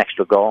game, get an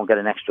extra goal,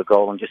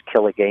 and just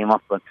kill the game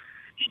off. But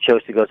she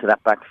chose to go to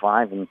that back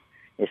 5, and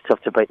it's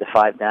tough to break the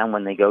 5 down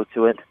when they go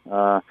to it.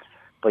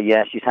 But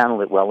yeah, she's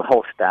handled it well. The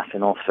whole staff,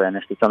 in all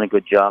fairness, they've done a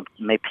good job,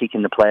 maybe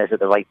peaking the players at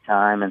the right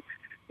time, and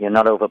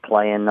not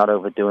overplaying, not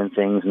overdoing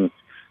things, and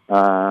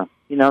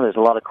there's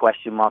a lot of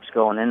question marks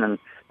going in, and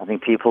I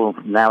think people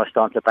now are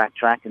starting to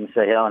backtrack and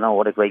say, oh, no,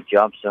 what a great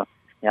job. So,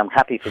 I'm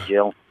happy for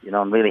Jill.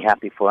 I'm really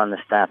happy for her and the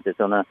staff. They've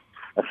done a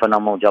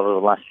phenomenal job over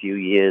the last few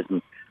years,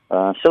 and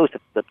so is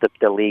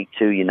the league,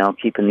 too,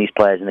 keeping these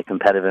players in a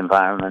competitive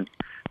environment,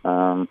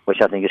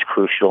 which I think is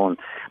crucial. And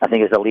I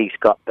think as the league's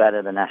got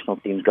better, the national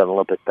team's got a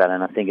little bit better,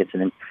 and I think it's,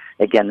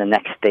 again, the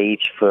next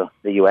stage for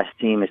the U.S.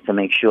 team is to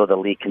make sure the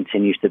league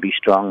continues to be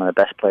strong and the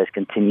best players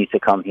continue to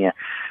come here.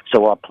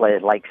 So our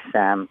players like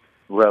Sam,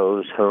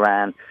 Rose,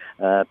 Haran,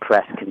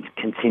 Press can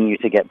continue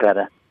to get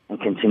better and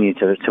continue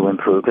to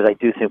improve, because I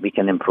do think we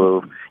can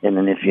improve in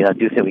the midfield. I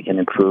do think we can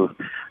improve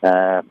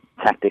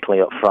tactically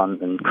up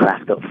front and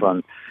craft up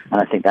front,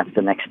 and I think that's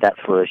the next step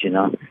for us,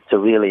 to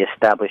really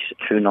establish a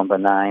true number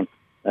 9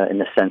 in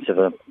the sense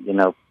of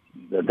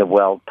the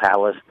world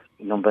powers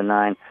number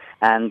 9,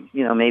 and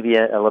maybe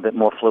a little bit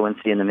more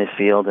fluency in the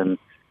midfield, and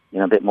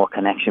a bit more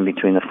connection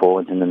between the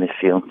forwards and the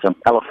midfield. So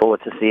I look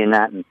forward to seeing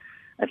that, and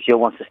if Jill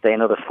wants to stay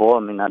another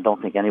 4, I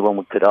don't think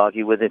anyone could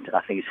argue with it.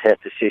 I think it's her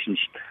decision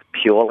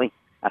purely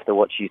after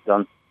what she's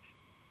done.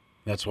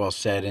 That's well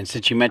said. And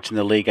since you mentioned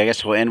the league, I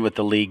guess we'll end with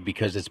the league,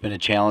 because it's been a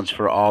challenge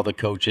for all the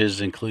coaches,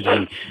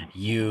 including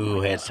you,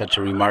 who had such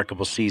a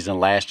remarkable season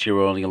last year.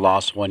 We only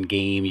lost 1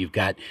 game. You've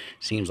got,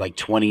 seems like,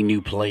 20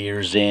 new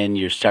players in.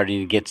 You're starting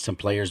to get some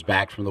players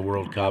back from the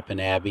World Cup, and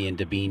Abby and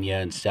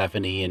Dabinia and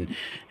Stephanie,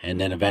 and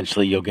then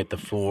eventually you'll get the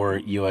 4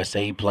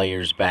 USA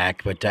players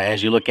back. But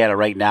as you look at it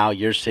right now,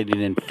 you're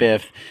sitting in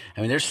 5th.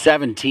 There's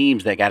 7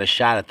 teams that got a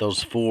shot at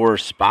those 4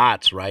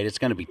 spots, right? It's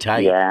going to be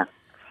tight. Yeah.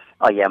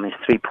 Oh, yeah, it's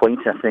 3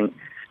 points, I think.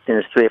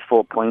 There's 3 or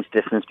 4 points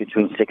difference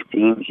between 6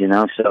 teams,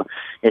 so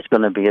it's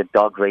going to be a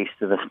dog race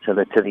to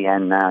the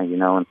end now,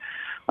 and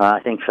I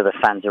think for the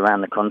fans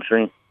around the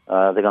country,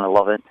 they're going to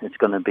love it. It's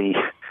going to be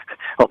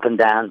up and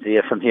downs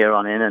here from here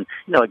on in, and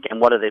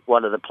again, what do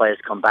the players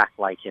come back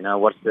like?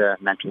 What's their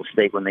mental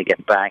state when they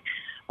get back?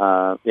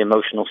 The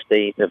emotional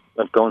state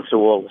of going through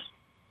all this.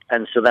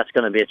 And so that's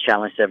going to be a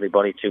challenge to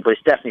everybody too. But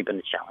it's definitely been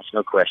a challenge,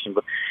 no question.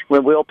 But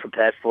we're all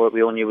prepared for it.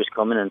 We all knew it was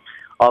coming, and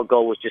our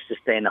goal was just to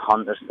stay in the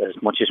hunt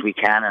as much as we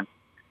can. And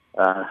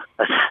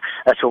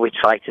that's what we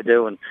try to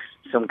do. And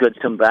some good,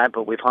 some bad,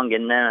 but we've hung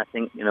in there. I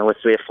think we're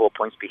 3 or 4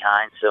 points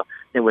behind, so I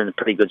think we're in a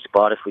pretty good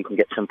spot if we can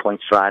get some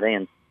points Friday.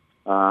 And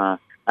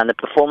the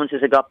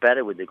performances have got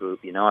better with the group.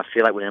 I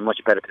feel like we're in a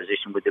much better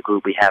position with the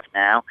group we have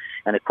now.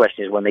 And the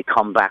question is, when they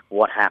come back,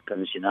 what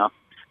happens?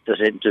 Does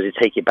it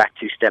take you back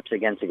 2 steps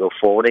again to go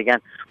forward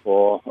again,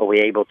 or are we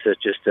able to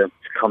just to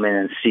come in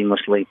and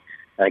seamlessly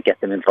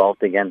get them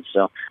involved again?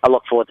 So I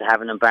look forward to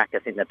having them back. I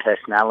think their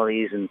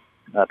personalities and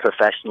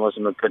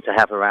professionalism are good to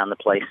have around the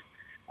place,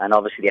 and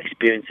obviously the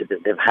experience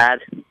that they've had.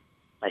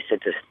 I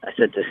said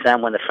to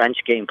Sam when the French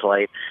game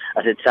played,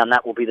 I said, Sam,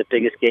 that will be the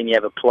biggest game you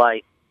ever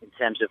play in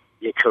terms of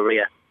your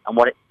career and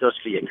what it does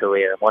for your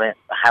career,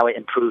 how it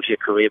improves your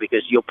career,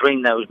 because you'll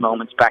bring those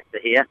moments back to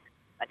here,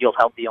 and you'll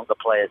help the younger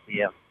players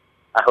here.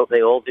 I hope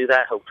they all do that.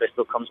 I hope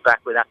Crystal comes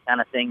back with that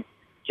kind of thing.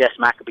 Jess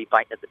Mack will be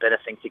biting at the bit,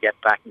 I think, to get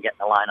back and get in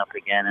the lineup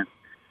again.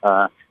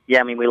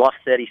 And we lost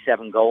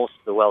 37 goals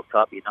to the World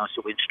Cup,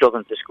 so we're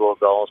struggling to score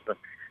goals, but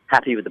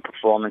happy with the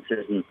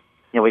performances. And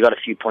we got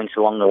a few points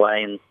along the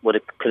way, and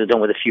could have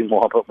done with a few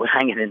more, but we're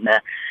hanging in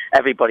there.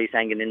 Everybody's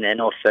hanging in there.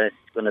 North First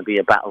is going to be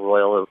a battle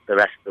royal the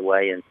rest of the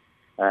way, and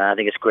I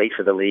think it's great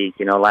for the league.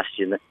 Last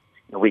year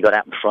we got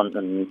out in front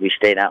and we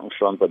stayed out in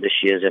front, but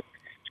this year's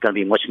going to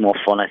be much more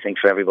fun, I think,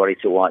 for everybody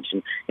to watch.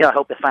 And I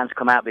hope the fans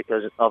come out,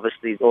 because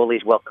obviously all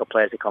these World Cup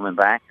players are coming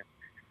back.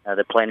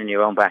 They're playing in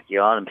your own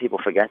backyard, and people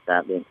forget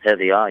that. Here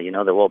they are,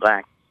 they're all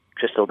back.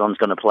 Crystal Dunn's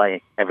going to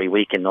play every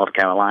week in North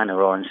Carolina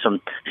or in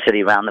some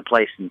city around the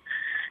place, and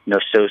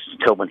so's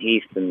Tobin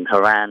Heath and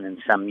Haran and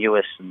Sam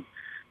Mewis and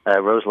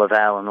Rose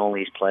Lavelle and all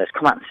these players.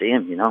 Come out and see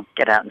them,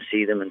 get out and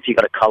see them. And if you've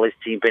got a college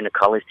team, bring the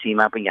college team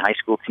out, bring your high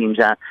school teams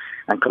out,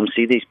 and come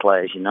see these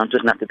players. It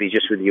doesn't have to be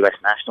just with the U.S.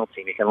 national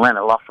team. You can learn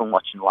a lot from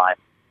watching live.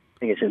 I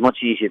think it's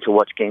much easier to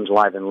watch games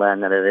live and learn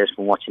than it is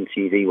from watching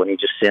TV when you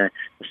just see a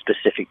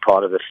specific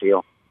part of the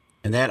field.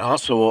 And that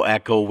also will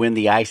echo when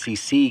the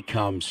ICC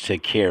comes to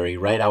Cary,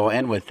 right? I will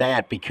end with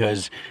that,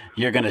 because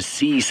you're going to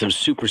see some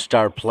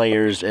superstar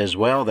players as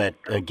well that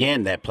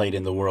played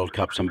in the World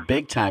Cup, some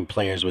big-time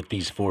players with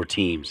these 4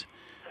 teams.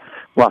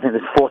 Well, I think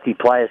there's 40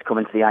 players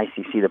coming to the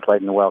ICC that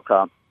played in the World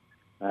Cup,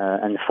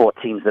 and the 4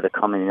 teams that are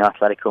coming,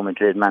 Atletico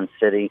Madrid, Man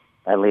City,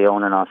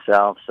 Lyon and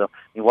ourselves. So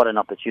what an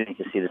opportunity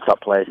to see the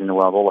top players in the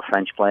world. All the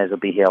French players will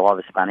be here, a lot of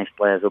the Spanish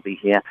players will be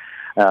here.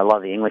 A lot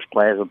of the English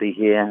players will be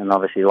here, and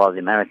obviously a lot of the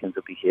Americans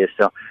will be here.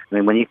 So,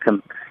 when you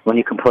can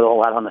put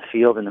all that on the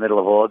field in the middle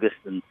of August,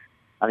 and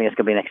I think it's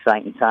going to be an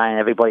exciting time.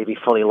 Everybody will be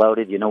fully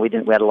loaded. We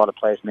had a lot of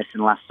players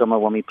missing last summer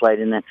when we played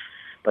in it,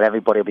 but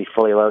everybody will be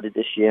fully loaded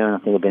this year, and I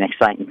think it'll be an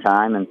exciting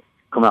time. And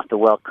coming off the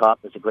World Cup,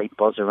 there's a great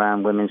buzz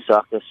around women's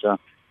soccer. So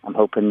I'm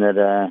hoping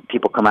that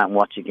people come out and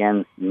watch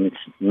again. In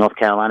North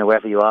Carolina,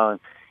 wherever you are,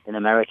 in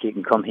America, you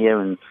can come here,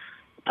 and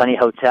plenty of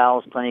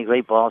hotels, plenty of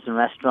great bars and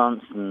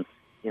restaurants, and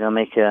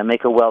make a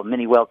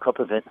mini World Cup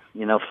of it.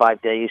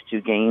 5 days,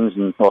 2 games,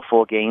 or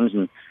 4 games,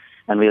 and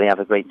really have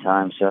a great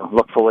time. So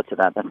look forward to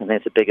that. I think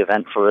it's a big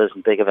event for us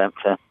and big event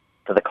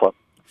for the club.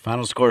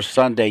 Final score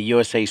Sunday: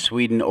 USA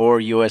Sweden or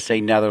USA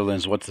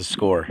Netherlands. What's the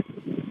score?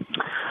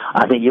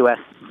 I think US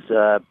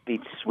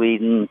beats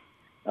Sweden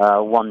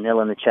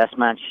 1-0 in the chess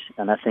match,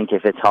 and I think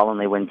if it's Holland,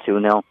 they win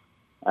 2-0.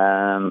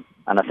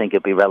 And I think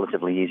it'll be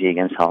relatively easy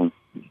against Holland.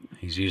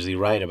 He's usually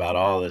right about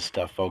all this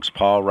stuff, folks.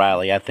 Paul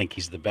Riley, I think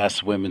he's the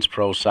best women's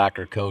pro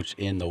soccer coach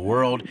in the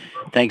world.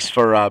 Thanks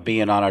for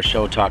being on our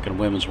show, talking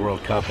Women's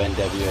World Cup,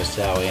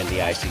 NWSL, and the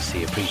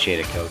ICC.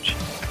 Appreciate it, Coach.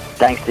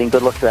 Thanks, Dean.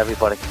 Good luck to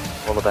everybody.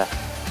 All the best.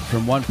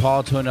 From one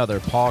Paul to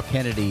another, Paul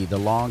Kennedy, the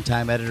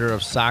longtime editor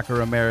of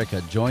Soccer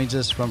America, joins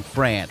us from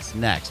France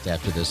next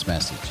after this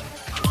message.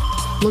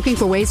 Looking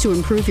for ways to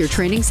improve your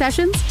training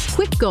sessions?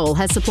 Quick Goal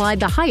has supplied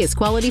the highest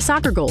quality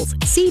soccer goals,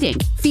 seating,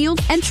 field,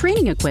 and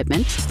training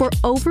equipment for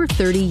over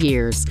 30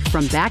 years.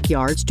 From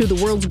backyards to the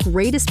world's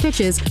greatest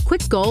pitches,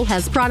 Quick Goal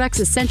has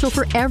products essential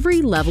for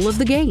every level of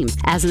the game.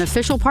 As an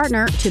official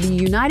partner to the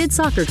United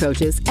Soccer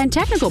Coaches and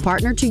technical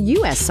partner to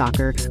U.S.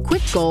 Soccer,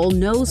 Quick Goal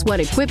knows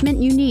what equipment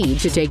you need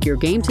to take your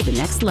game to the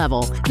next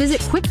level. Visit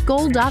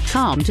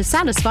quickgoal.com to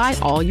satisfy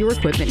all your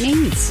equipment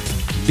needs.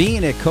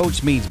 Being a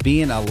coach means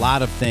being a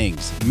lot of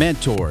things: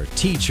 mentor,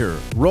 teacher,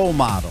 role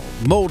model,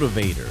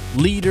 motivator,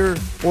 leader,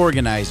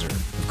 organizer.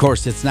 Of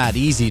course, it's not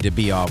easy to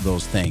be all of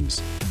those things.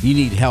 You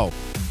need help.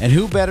 And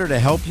who better to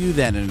help you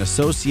than an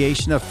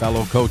association of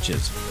fellow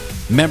coaches?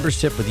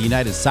 Membership with the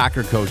United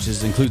Soccer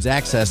Coaches includes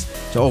access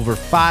to over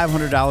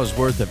 $500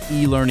 worth of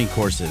e-learning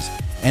courses,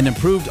 an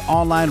improved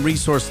online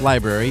resource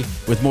library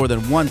with more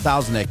than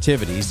 1,000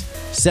 activities,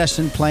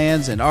 session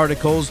plans and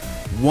articles,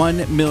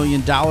 $1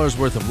 million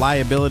worth of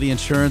liability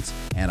insurance,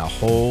 and a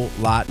whole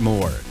lot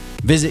more.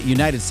 Visit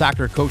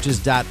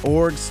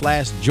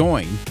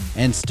UnitedSoccerCoaches.org/join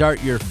and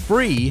start your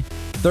free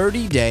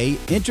 30-day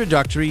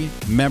introductory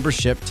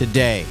membership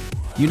today.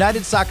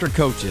 United Soccer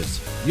Coaches,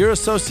 your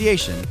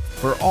association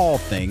for all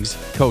things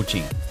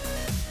coaching.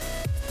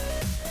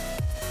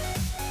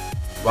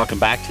 Welcome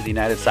back to the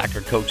United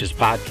Soccer Coaches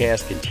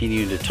podcast,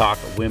 continuing to talk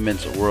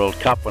Women's World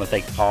Cup. I want to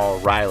thank Paul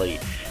Riley,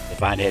 the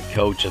fine head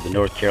coach of the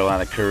North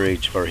Carolina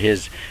Courage, for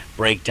his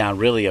breakdown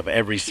really of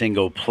every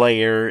single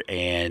player,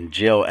 and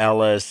Jill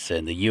Ellis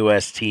and the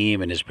U.S.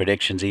 team and his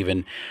predictions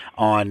even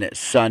on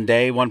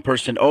Sunday. One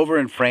person over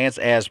in France,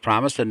 as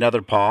promised,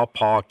 another Paul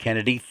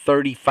Kennedy,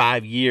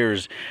 35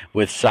 years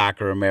with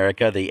Soccer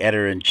America, the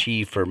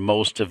editor-in-chief for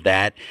most of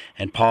that.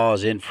 And Paul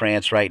is in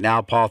France right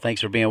now. Paul,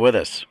 thanks for being with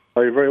us.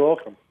 Oh, you're very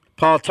welcome.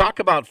 Paul, talk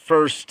about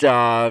first,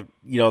 being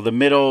in the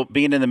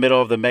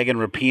middle of the Megan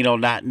Rapinoe,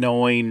 not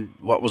knowing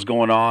what was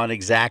going on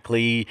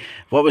exactly.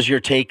 What was your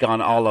take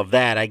on all of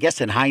that? I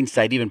guess in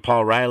hindsight, even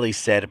Paul Riley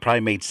said it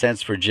probably made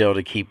sense for Jill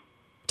to keep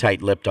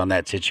tight-lipped on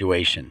that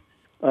situation.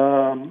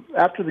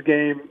 After the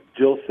game,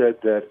 Jill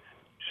said that,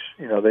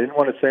 they didn't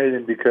want to say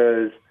anything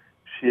because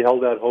she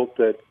held out hope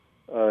that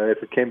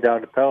if it came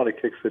down to penalty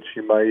kicks that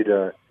she might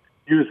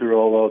use her,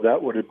 although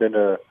that would have been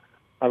an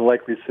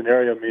unlikely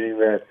scenario, meaning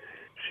that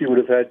she would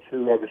have had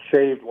to have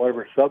saved one of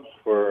her subs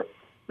for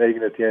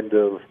Megan at the end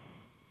of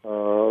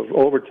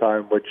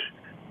overtime, which,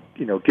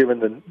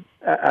 given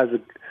as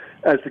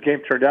the game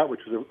turned out,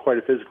 which was quite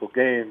a physical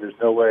game, there's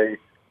no way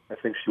I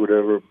think she would have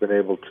ever been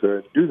able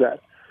to do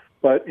that.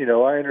 But,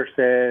 I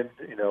understand,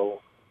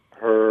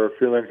 her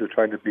feelings of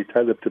trying to be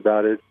tight-lipped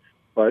about it.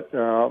 But,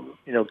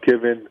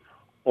 given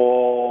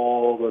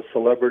all the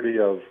celebrity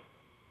of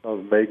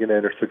of Megan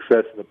and her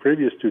success in the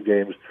previous two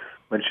games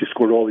when she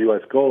scored all the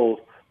U.S. goals.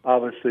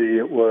 Obviously,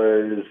 it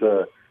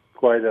was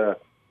quite a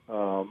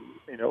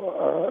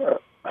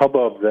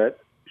hubbub that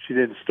she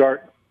didn't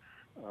start.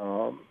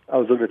 I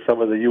was looking at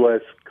some of the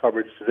U.S.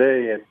 coverage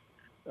today, and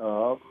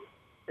a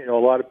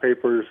lot of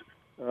papers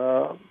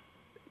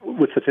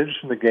with such interest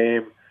in the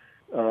game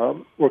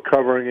were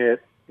covering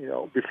it,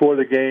 before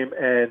the game,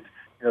 and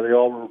they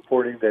all were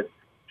reporting that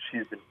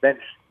she's been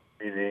benched.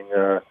 Meaning,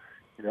 I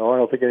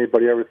don't think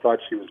anybody ever thought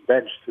she was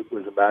benched. It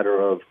was a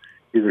matter of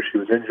either she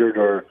was injured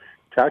or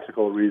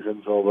tactical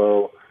reasons.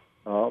 Although,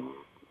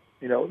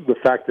 the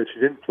fact that she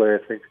didn't play, I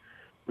think,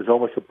 was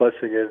almost a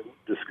blessing in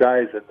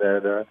disguise. In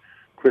that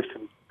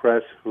Kristen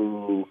Press,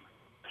 who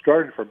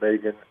started for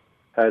Megan,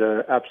 had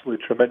an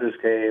absolutely tremendous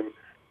game,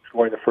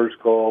 scoring the first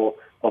goal,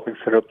 helping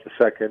set up the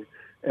second,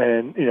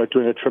 and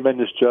doing a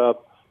tremendous job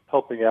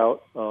helping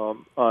out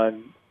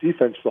on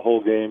defense the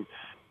whole game.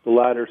 The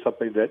latter,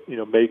 something that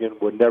Megan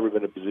would never have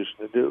been in a position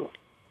to do.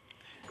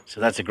 So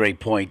that's a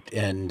great point,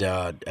 and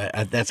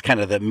that's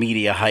kind of the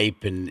media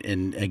hype.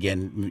 And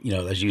again,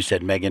 as you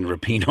said, Megan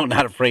Rapinoe,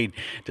 not afraid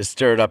to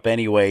stir it up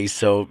anyway.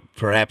 So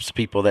perhaps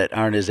people that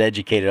aren't as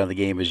educated on the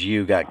game as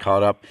you got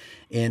caught up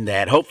in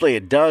that. Hopefully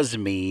it does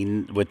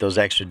mean with those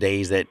extra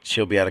days that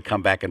she'll be able to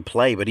come back and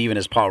play. But even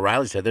as Paul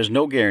Riley said, there's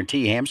no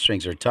guarantee.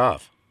 Hamstrings are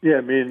tough. Yeah,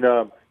 I mean,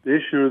 the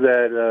issue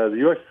that the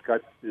U.S. has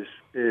got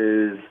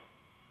is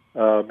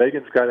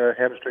Megan's got a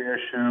hamstring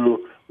issue.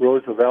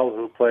 Rose Lavelle,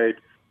 who played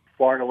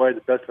far and away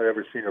the best I've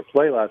ever seen her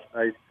play last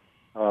night,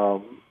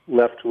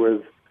 left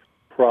with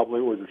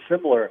probably was a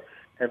similar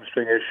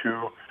hamstring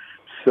issue.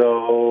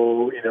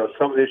 So,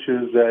 some of the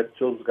issues that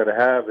Jill's going to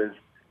have is,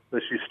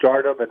 does she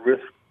start them and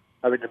risk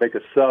having to make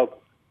a sub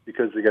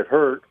because they get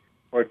hurt,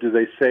 or do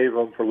they save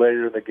them for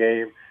later in the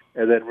game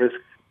and then risk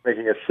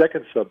making a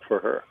second sub for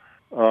her?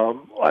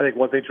 I think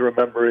one thing to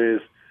remember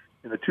is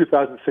in the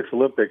 2006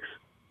 Olympics,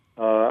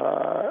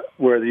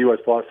 where the U.S.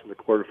 lost in the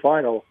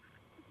quarterfinal,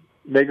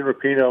 Megan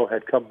Rapinoe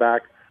had come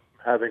back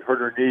having hurt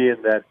her knee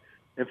in that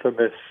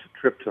infamous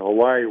trip to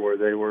Hawaii where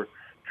they were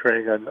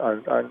training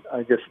on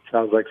I guess it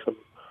sounds like some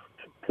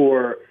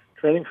poor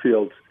training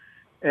fields.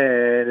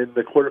 And in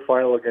the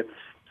quarterfinal against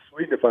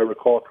Sweden, if I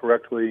recall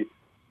correctly,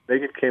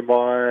 Megan came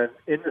on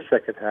in the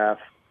second half,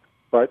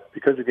 but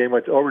because the game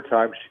went to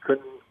overtime, she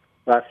couldn't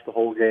last the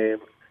whole game,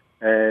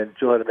 and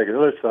Jill had to make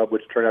another sub,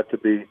 which turned out to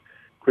be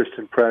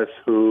Kristen Press,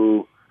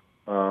 who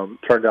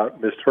turned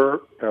out missed her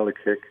penalty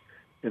kick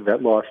in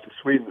that loss to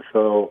Sweden.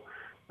 So,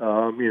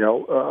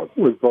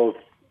 with both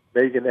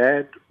Megan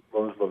and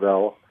Rose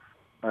Lavelle,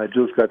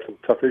 Jill's got some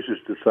tough issues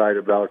to decide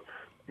about,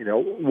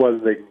 whether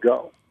they can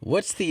go.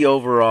 What's the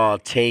overall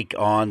take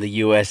on the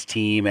U.S.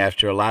 team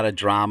after a lot of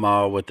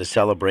drama with the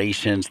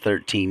celebrations,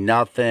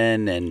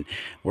 13-0, and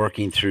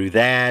working through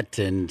that,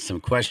 and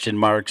some question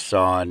marks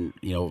on,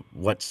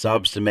 what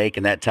subs to make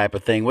and that type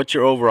of thing? What's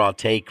your overall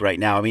take right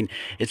now? I mean,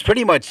 it's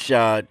pretty much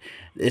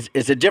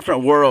it's a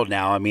different world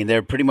now. I mean,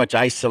 they're pretty much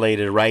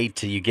isolated,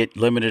 right? You get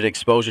limited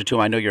exposure to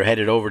them. I know you're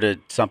headed over to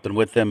something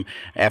with them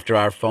after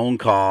our phone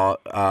call,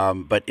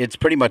 but it's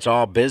pretty much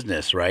all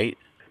business, right?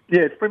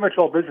 Yeah, it's pretty much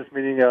all business,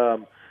 meaning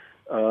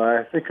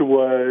I think it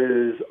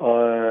was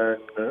on,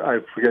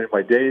 I'm forgetting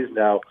my days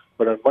now,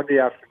 but on Monday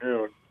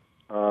afternoon,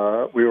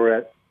 we were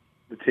at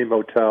the team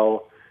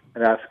hotel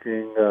and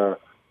asking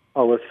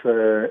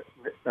Alyssa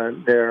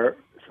there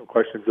some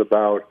questions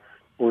about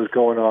what was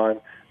going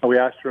on. And we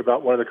asked her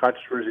about one of the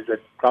controversies that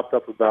cropped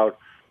up about,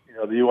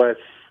 the U.S.,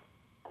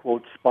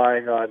 quote,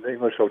 spying on the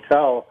English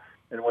hotel.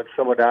 And when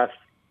someone asked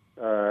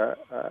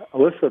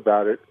Alyssa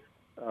about it,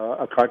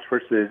 a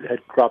controversy that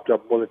had cropped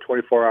up more than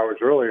 24 hours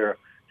earlier,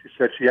 she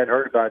said she hadn't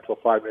heard about it until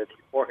 5 minutes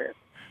beforehand.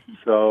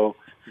 So,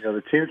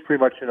 the team's pretty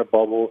much in a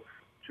bubble.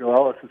 Jill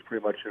Ellis is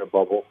pretty much in a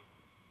bubble.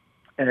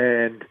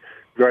 And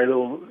very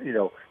little,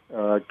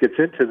 gets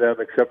into them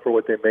except for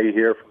what they may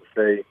hear from,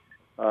 say,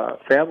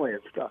 family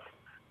and stuff.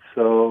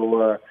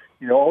 So,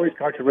 all these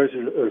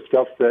controversies are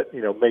stuff that,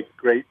 make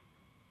great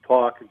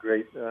talk and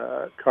great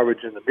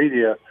coverage in the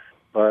media.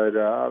 But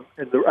I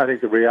think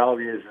the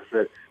reality is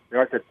that they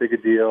aren't that big a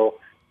deal.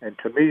 And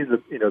to me,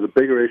 the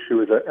bigger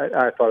issue is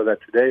I thought of that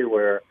today,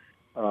 where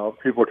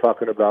people were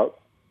talking about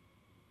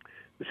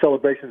the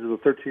celebrations of the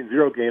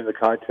 13-0 game in the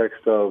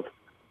context of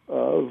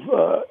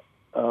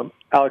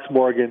Alex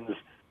Morgan's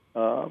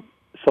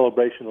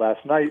celebration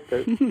last night.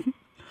 That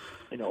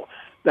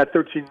that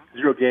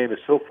 13-0 game is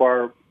so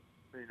far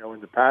in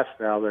the past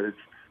now that it's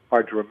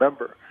hard to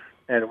remember.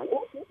 And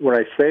when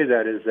I say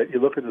that is that you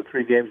look at the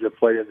three games that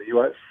played in the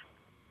U.S.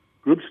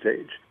 group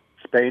stage: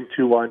 Spain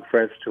 2-1,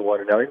 France 2-1,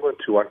 and now England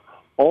 2-1.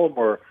 All of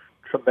them were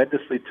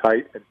tremendously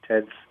tight and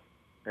tense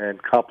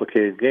and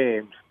complicated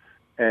games.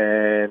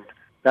 And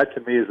that,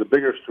 to me, is the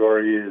bigger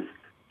story, is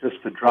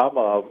just the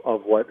drama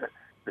of what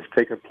has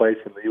taken place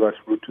in the U.S.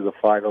 route to the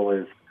final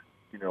is,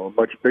 a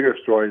much bigger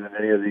story than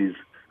any of these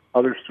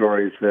other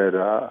stories that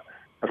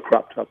have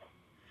cropped up.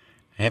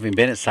 Having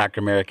been at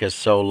Soccer America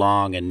so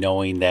long and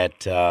knowing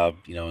that,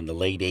 in the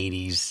late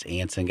 80s,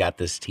 Anson got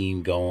this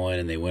team going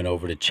and they went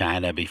over to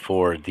China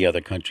before the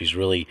other countries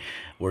really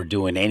were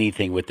doing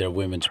anything with their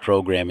women's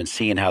program, and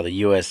seeing how the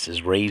U.S.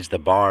 has raised the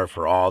bar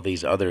for all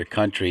these other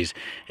countries,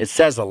 it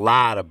says a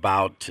lot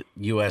about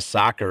U.S.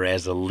 soccer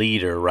as a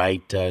leader,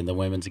 right, in the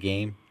women's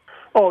game?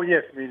 Oh,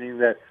 yes, meaning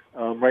that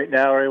right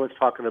now everyone's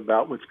talking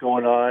about what's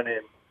going on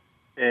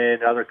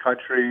in other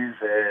countries,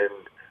 and,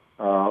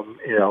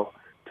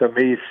 to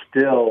me,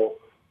 still,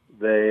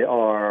 they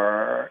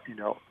are,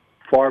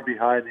 far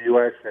behind the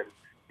U.S. And,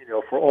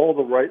 for all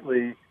the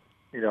rightly,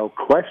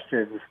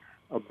 questions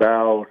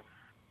about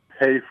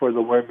pay for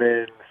the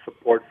women,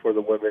 support for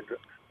the women,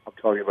 I'm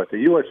talking about the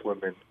U.S.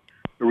 women,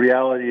 the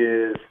reality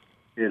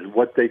is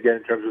what they get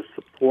in terms of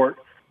support,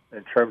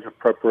 in terms of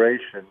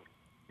preparation,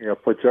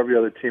 puts every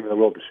other team in the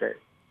world to shame.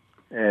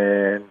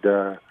 And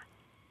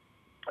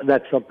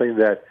that's something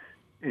that,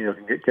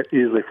 can get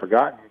easily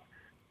forgotten.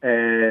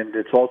 And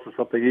it's also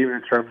something, even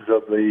in terms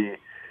of the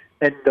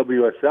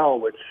NWSL,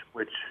 which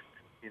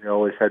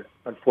has had,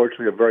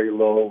 unfortunately, a very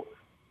low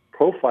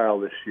profile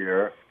this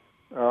year.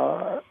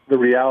 The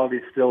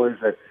reality still is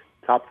that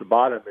top to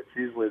bottom, it's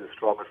easily the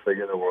strongest league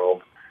in the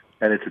world,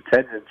 and its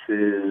attendance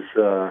is,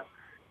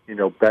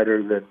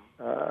 better than,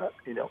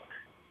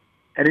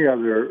 any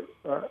other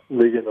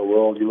league in the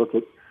world. You look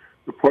at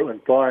the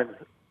Portland Thorns,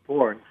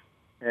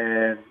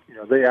 and,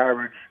 they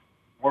average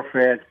more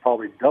fans,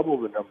 probably double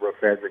the number of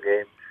fans a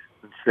game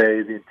than,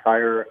 say, the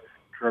entire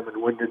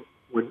German women's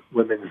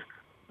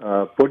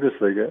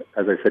Bundesliga,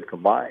 as I said,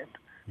 combined.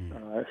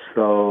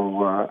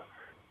 So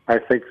I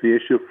think the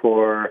issue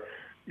for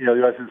the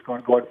U.S. is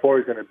going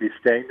forward is going to be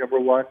staying number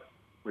one,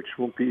 which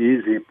won't be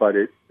easy, but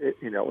it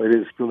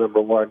is still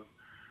number one,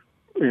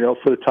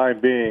 for the time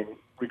being,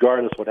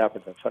 regardless of what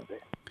happens on Sunday.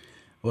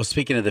 Well,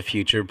 speaking of the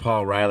future,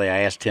 Paul Riley,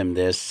 I asked him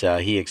this.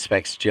 He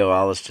expects Jill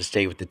Ellis to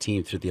stay with the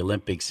team through the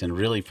Olympics, and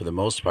really, for the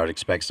most part,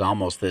 expects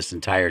almost this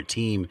entire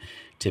team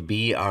to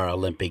be our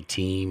Olympic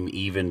team,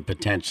 even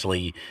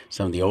potentially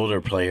some of the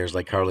older players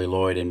like Carly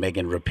Lloyd and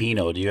Megan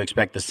Rapinoe. Do you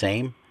expect the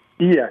same?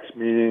 Yes,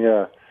 meaning,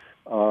 you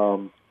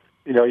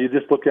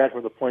just look at it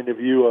from the point of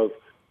view of,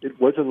 it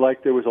wasn't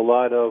like there was a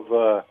lot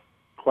of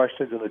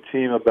questions on the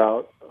team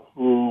about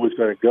who was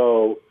going to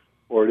go,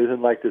 or it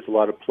isn't like there's a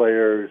lot of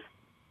players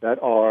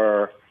that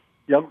are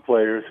young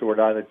players who are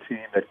not on the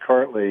team that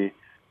currently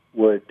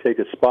would take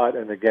a spot.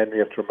 And again, we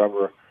have to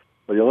remember,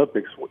 for the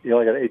Olympics, you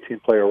only got an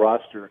 18-player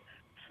roster.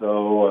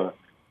 So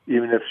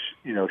even if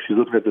she's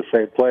looking at the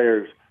same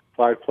players,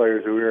 5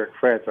 players who are in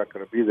France aren't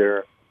going to be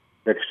there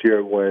next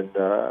year when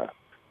the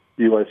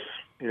U.S.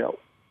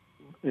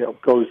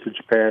 goes to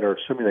Japan, or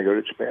assuming they go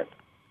to Japan.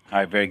 All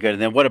right, very good.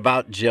 And then what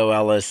about Jill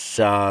Ellis?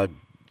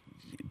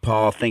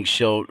 Paul thinks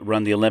she'll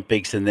run the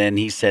Olympics, and then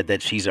he said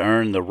that she's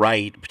earned the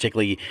right,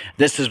 particularly,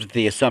 this is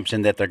the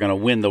assumption that they're going to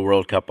win the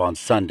World Cup on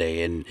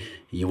Sunday, and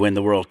you win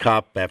the World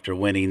Cup after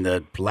winning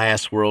the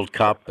last World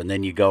Cup, and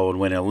then you go and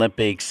win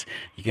Olympics.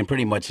 You can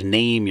pretty much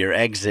name your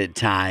exit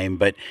time,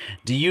 but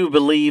do you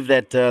believe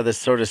that the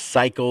sort of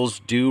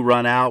cycles do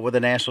run out with a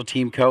national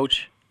team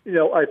coach?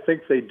 I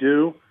think they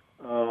do.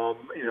 The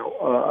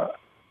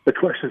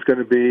question is going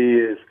to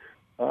be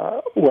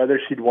whether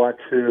she'd want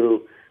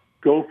to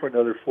go for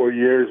another 4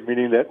 years,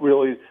 meaning that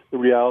really the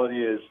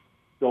reality is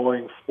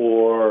going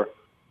for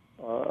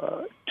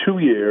 2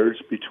 years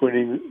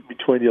between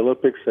the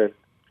Olympics and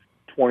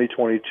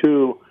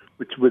 2022,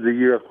 which was a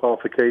year of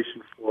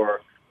qualification for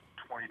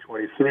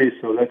 2023.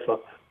 So that's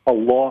a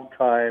long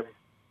time,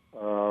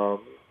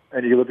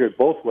 and you look at it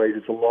both ways.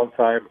 It's a long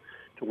time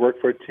to work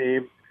for a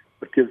team,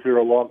 but gives her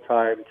a long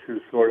time to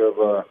sort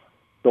of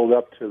build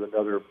up to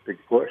another big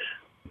push.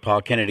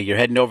 Paul Kennedy, you're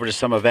heading over to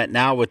some event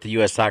now with the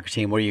U.S. soccer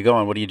team. Where are you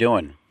going? What are you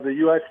doing? The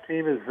U.S.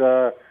 team is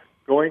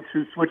going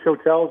to switch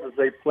hotels as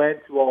they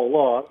planned to all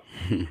along,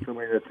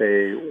 assuming that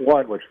they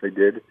won, which they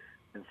did.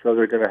 And so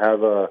they're going to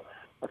have a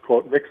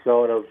quote, mix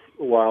zone of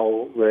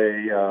while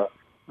they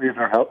leave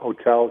their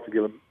hotels to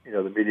give them,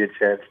 the media a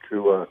chance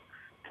to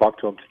talk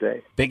to them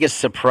today. Biggest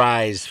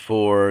surprise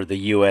for the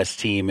U.S.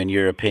 team, in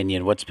your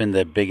opinion? What's been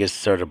the biggest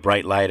sort of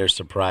bright light or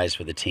surprise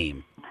for the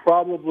team?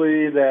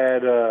 Probably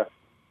that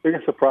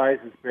biggest surprise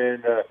has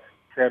been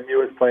Sam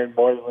Ewers playing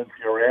more than Lindsey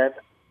Horan.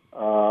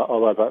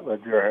 Although I thought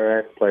Lindsey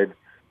Horan played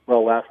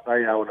well last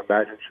night, I would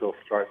imagine she'll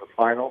start in the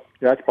final.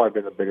 Yeah, that's probably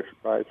been the biggest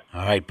surprise.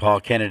 All right, Paul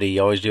Kennedy,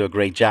 you always do a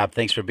great job.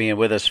 Thanks for being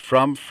with us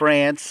from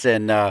France,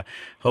 and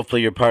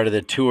hopefully you're part of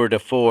the Tour de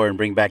Four and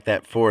bring back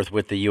that fourth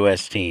with the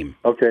U.S. team.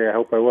 Okay, I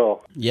hope I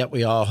will. Yep,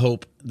 we all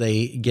hope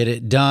they get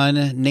it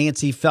done.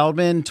 Nancy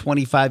Feldman,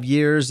 25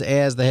 years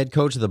as the head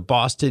coach of the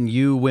Boston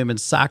U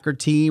women's soccer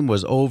team,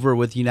 was over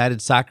with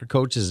United Soccer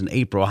Coaches and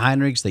April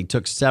Heinrichs. They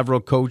took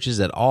several coaches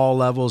at all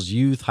levels,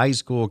 youth, high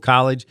school,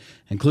 college,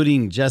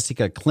 including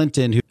Jessica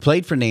Clinton, who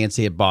played for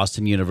Nancy at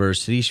Boston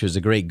University. She was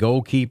a great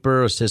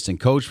goalkeeper, assistant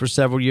coach for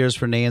several years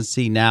for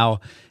Nancy, now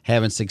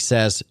having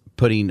success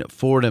putting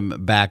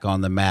Fordham back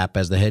on the map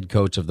as the head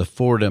coach of the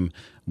Fordham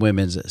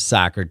women's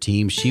soccer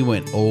team. She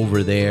went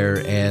over there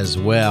as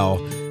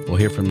well. We'll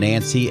hear from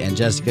Nancy and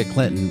Jessica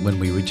Clinton when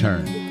we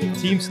return.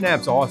 Team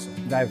Snap's awesome.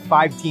 I have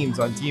 5 teams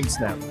on Team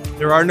Snap.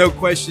 There are no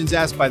questions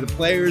asked by the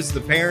players,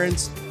 the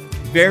parents.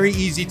 Very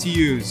easy to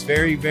use.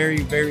 Very,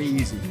 very, very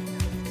easy.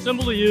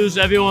 Simple to use.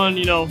 Everyone,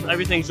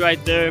 everything's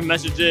right there.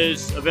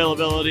 Messages,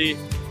 availability,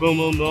 boom,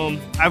 boom,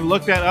 boom. I've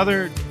looked at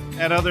other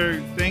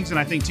things, and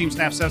I think Team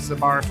Snap sets the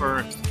bar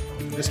for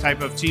this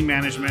type of team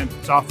management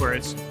software.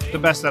 It's the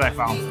best that I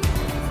found.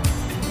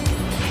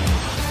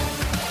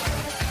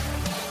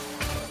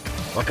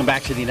 Welcome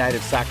back to the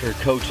United Soccer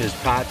Coaches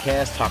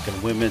Podcast,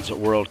 talking Women's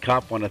World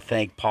Cup. I want to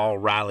thank Paul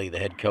Riley, the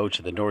head coach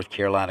of the North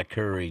Carolina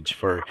Courage,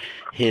 for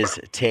his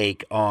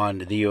take on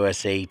the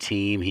USA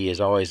team. He is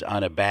always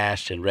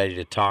unabashed and ready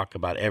to talk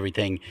about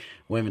everything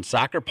women's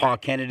soccer. Paul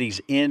Kennedy's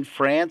in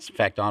France, in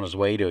fact, on his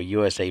way to a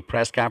USA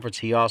press conference.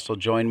 He also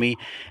joined me.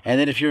 And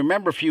then if you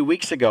remember a few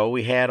weeks ago,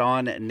 we had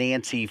on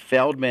Nancy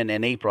Feldman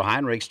and April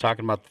Heinrichs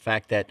talking about the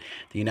fact that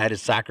the United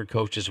Soccer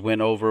Coaches went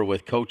over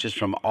with coaches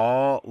from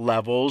all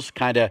levels,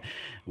 kind of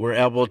were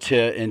able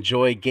to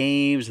enjoy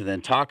games and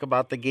then talk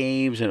about the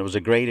games, and it was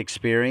a great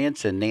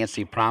experience. And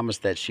Nancy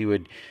promised that she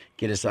would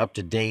get us up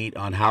to date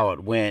on how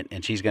it went,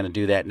 and she's going to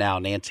do that now.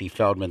 Nancy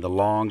Feldman, the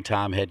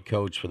longtime head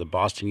coach for the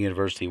Boston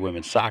University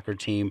women's soccer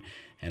team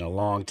and a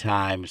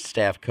longtime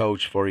staff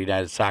coach for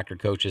United Soccer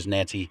Coaches.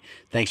 Nancy,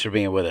 thanks for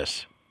being with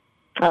us.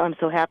 Oh, I'm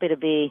so happy to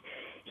be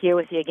here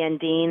with you again,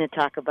 Dean, and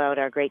talk about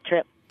our great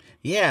trip.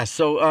 Yeah,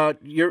 so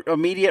your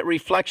immediate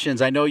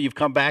reflections. I know you've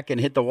come back and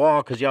hit the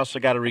wall because you also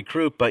got to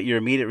recruit, but your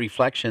immediate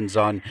reflections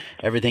on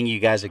everything you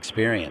guys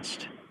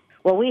experienced.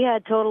 Well, we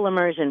had total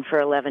immersion for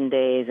 11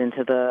 days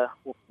into the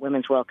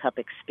Women's World Cup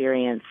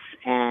experience,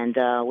 and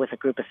with a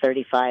group of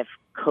 35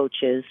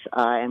 coaches,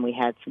 and we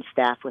had some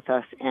staff with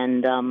us,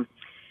 and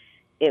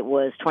it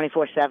was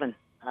 24/7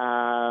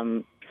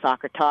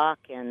 soccer talk,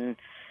 and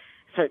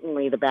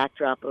certainly the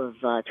backdrop of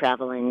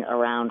traveling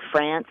around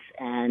France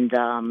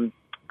and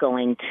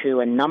going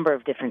to a number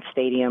of different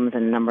stadiums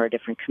and a number of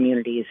different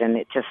communities, and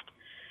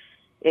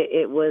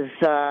it was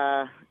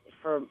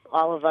for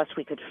all of us,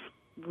 we could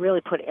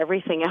really put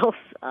everything else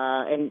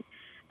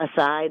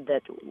aside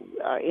that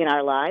in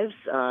our lives,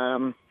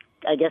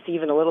 I guess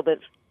even a little bit,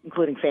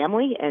 including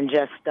family, and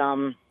just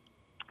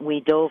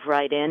we dove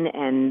right in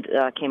and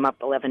came up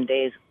 11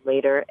 days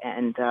later,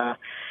 and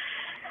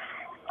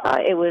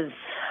it was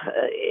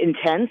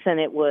intense, and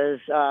it was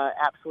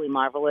absolutely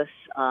marvelous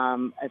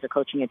as a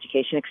coaching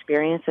education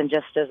experience, and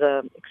just as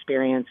a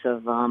experience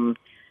of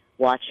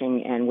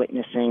watching and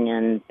witnessing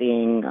and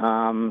being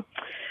kind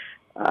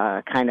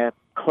of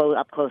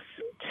up close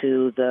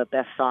to the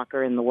best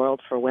soccer in the world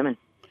for women.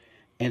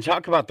 And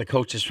talk about the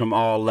coaches from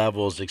all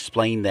levels.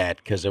 Explain that,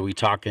 because are we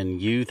talking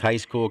youth, high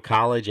school,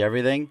 college,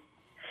 everything?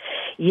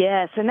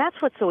 Yes, and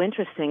that's what's so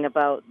interesting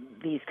about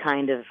these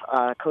kind of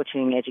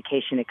coaching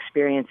education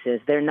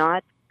experiences. They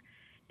aren't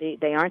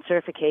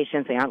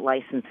certifications, they aren't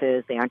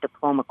licenses, they aren't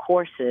diploma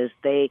courses.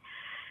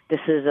 This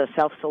is a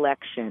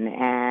self-selection,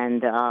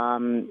 and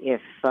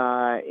if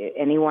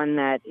anyone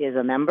that is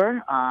a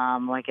member,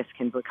 I guess,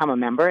 can become a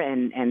member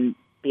and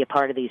be a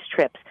part of these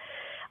trips.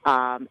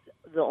 The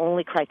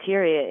only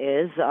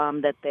criteria is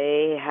that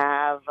they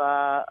have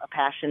a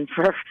passion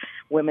for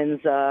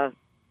women's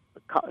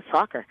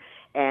soccer,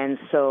 and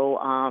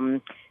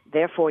so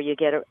therefore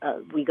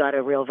we got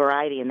a real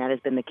variety, and that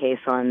has been the case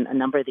on a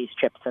number of these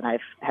trips that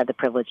I've had the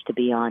privilege to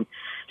be on.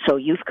 So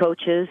youth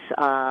coaches,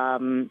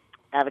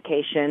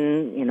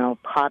 avocation,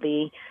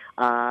 hobby,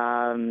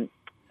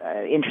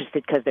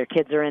 interested because their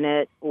kids are in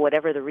it,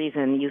 whatever the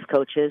reason, youth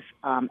coaches,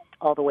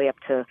 all the way up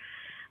to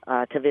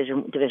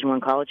Division I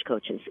college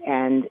coaches.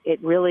 And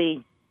it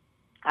really,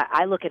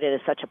 I look at it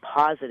as such a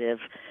positive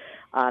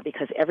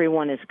because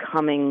everyone is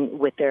coming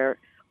with their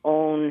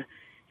own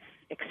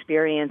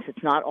experience.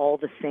 It's not all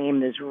the same.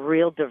 There's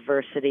real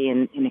diversity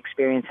in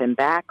experience and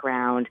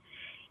background,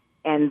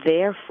 and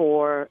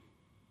therefore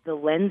the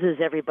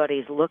lenses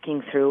everybody's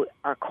looking through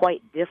are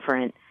quite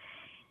different.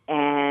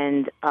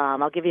 And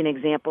I'll give you an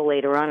example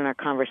later on in our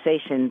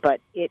conversation, but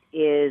it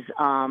is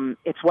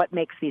it's what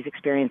makes these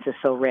experiences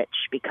so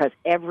rich, because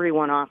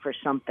everyone offers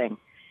something.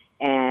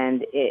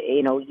 And,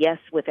 yes,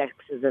 with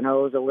X's and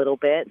O's a little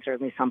bit.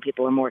 Certainly some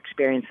people are more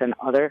experienced than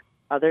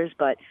others,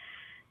 but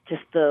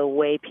just the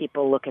way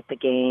people look at the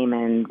game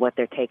and what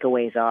their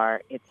takeaways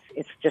are,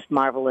 it's just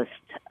marvelous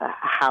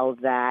how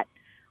that,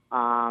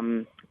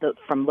 from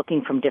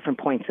looking from different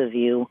points of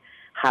view,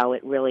 how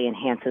it really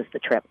enhances the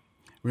trip.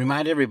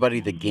 Remind everybody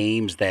the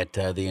games that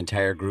the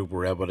entire group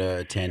were able to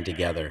attend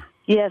together.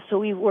 Yeah, so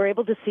we were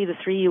able to see the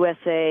 3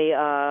 USA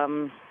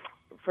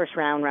first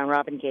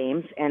round-robin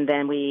games, and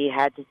then we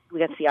got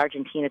to see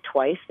Argentina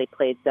twice. They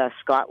played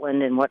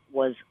Scotland in what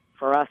was,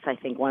 for us, I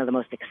think, one of the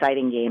most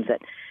exciting games.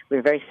 That we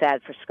were very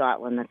sad for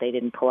Scotland that they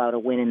didn't pull out a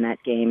win in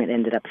that game. It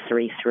ended up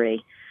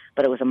 3-3.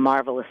 But it was a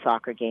marvelous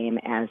soccer game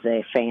as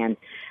a fan.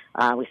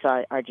 We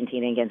saw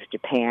Argentina against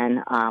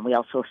Japan. We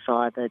also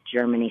saw the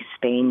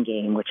Germany-Spain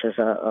game, which was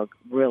a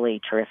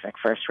really terrific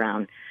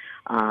first-round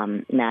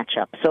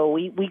matchup. So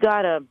we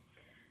got a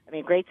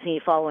great seeing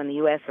following the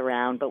U.S.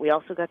 around, but we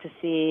also got to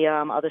see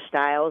other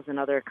styles and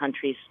other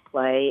countries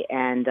play,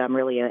 and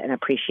really an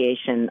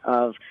appreciation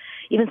of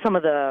even some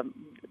of the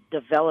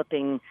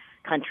developing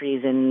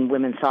countries in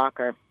women's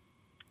soccer,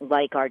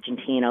 like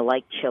Argentina,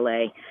 like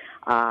Chile,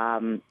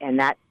 and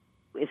that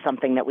is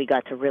something that we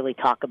got to really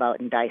talk about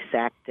and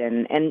dissect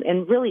and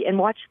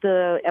watch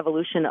the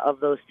evolution of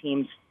those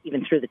teams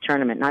even through the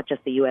tournament, not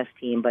just the U.S.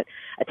 team, but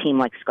a team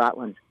like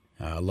Scotland.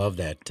 I love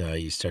that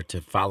you start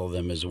to follow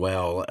them as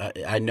well.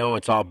 I know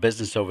it's all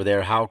business over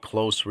there. How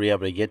close were you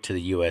able to get to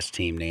the U.S.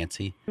 team,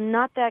 Nancy?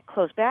 Not that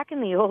close. Back in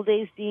the old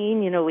days,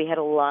 Dean, we had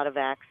a lot of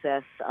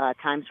access.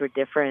 Times were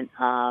different.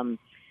 I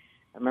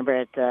remember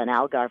at an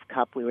Algarve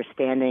Cup, we were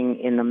standing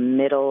in the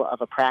middle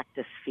of a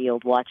practice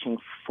field watching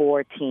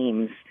 4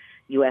 teams,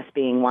 U.S.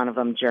 being one of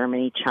them,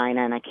 Germany,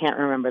 China, and I can't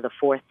remember the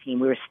 4th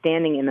team. We were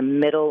standing in the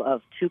middle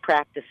of 2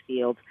 practice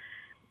fields,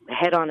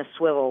 head on a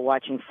swivel,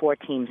 watching 4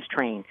 teams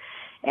train.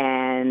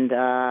 And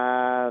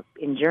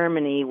in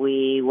Germany,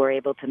 we were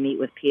able to meet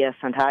with Pia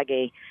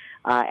Sundhage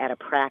at a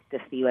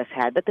practice the U.S.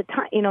 had. But the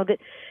time,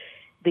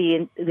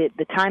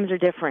 the times are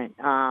different.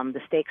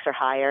 The stakes are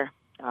higher.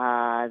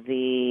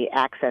 The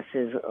access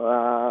is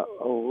a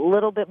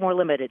little bit more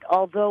limited.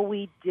 Although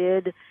we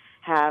did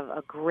have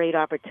a great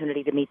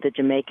opportunity to meet the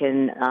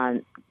Jamaican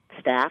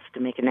staff,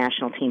 Jamaican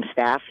national team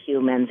staff, Hugh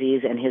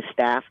Menzies and his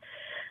staff.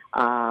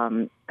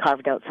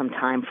 Carved out some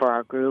time for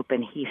our group,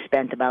 and he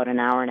spent about an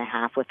hour and a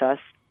half with us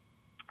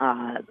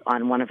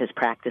on one of his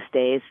practice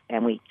days,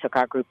 and we took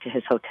our group to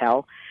his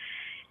hotel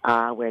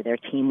where their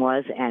team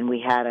was, and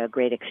we had a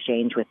great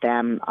exchange with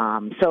them.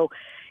 The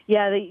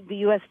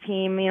U.S.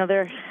 team,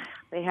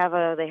 they have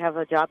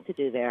a job to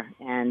do there,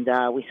 and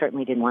we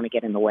certainly didn't want to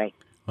get in the way.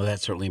 Well,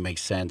 that certainly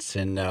makes sense.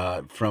 And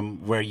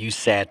from where you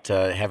sat,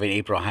 having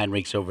April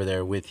Heinrichs over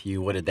there with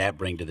you, what did that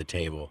bring to the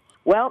table?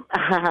 Well,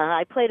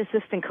 I played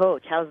assistant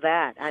coach. How's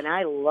that? And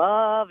I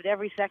loved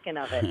every second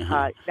of it.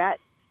 That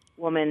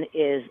woman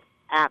is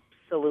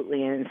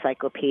absolutely an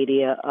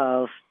encyclopedia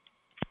of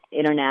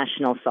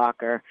international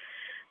soccer,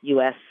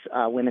 U.S.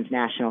 Women's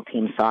national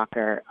team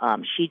soccer.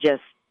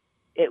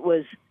 It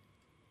was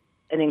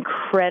an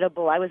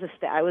incredible. I was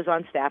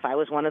on staff. I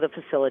was one of the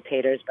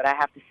facilitators, but I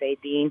have to say,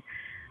 Dean,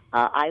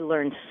 I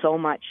learned so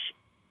much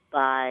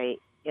by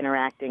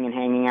interacting and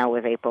hanging out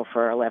with April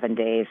for 11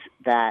 days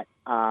that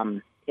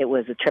it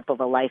was a trip of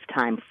a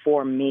lifetime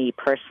for me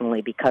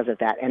personally because of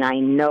that. And I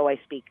know I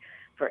speak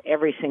for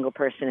every single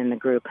person in the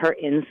group. Her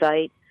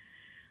insight,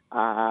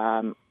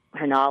 her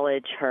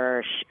knowledge,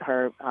 her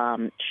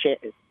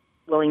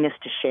willingness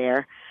to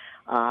share.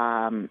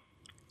 On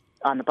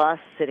the bus,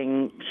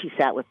 she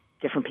sat with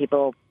different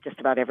people just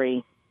about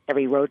every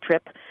road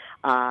trip,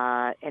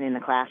 and in the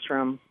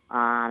classroom,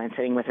 and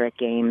sitting with her at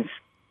games.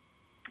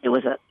 It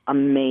was an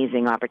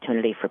amazing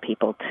opportunity for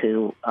people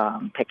to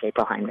pick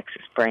April Heinrichs'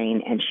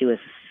 brain, and she was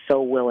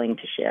so willing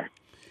to share.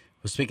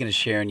 Well, speaking of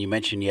sharing, you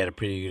mentioned you had a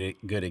pretty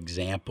good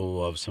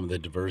example of some of the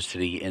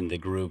diversity in the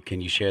group. Can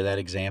you share that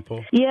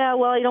example? Yeah,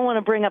 well, I don't want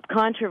to bring up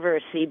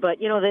controversy, but,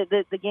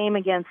 the game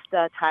against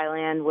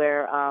Thailand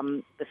where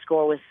the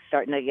score was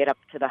starting to get up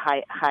to the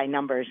high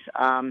numbers,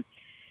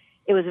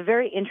 it was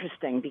very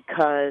interesting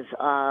because it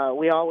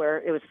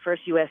was the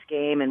first U.S.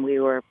 game, and we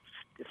were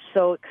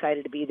so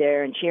excited to be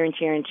there and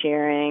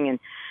cheering, and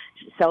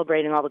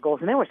celebrating all the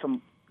goals. And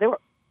there were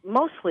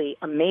mostly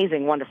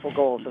amazing, wonderful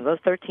goals. Of those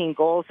 13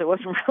 goals, there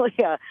wasn't really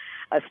a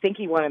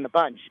stinky one in the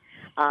bunch.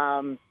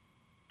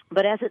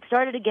 But as it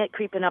started to get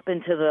creeping up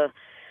into the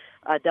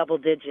double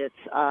digits,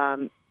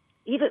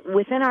 even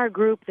within our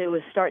group, there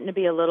was starting to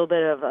be a little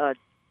bit of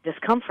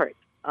discomfort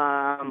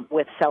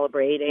with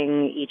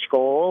celebrating each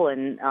goal,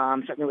 and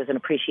certainly was an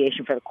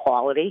appreciation for the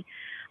quality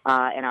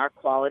and our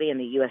quality and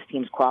the U.S.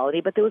 team's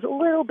quality. But there was a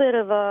little bit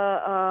of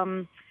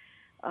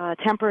a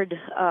tempered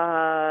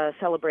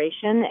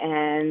celebration,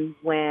 and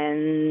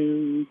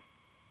when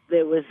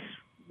there was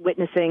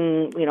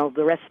witnessing,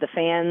 the rest of the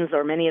fans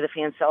or many of the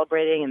fans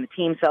celebrating and the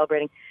team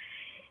celebrating,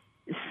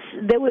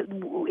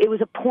 it was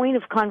a point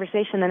of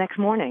conversation the next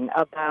morning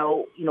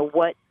about,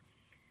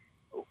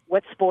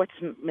 what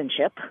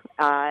sportsmanship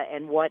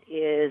and what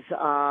is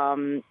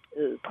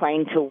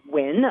playing to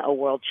win a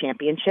world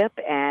championship,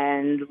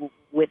 and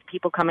with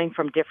people coming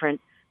from different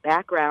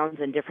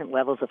backgrounds and different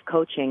levels of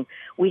coaching,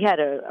 we had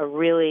a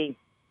really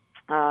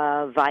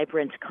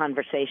vibrant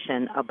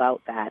conversation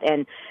about that.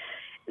 And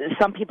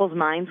some people's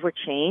minds were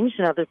changed,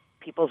 and other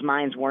people's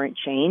minds weren't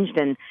changed.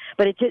 And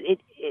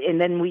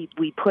then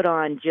we put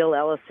on Jill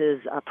Ellis's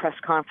press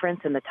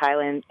conference and the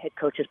Thailand head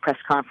coach's press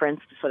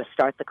conference to sort of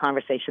start the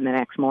conversation the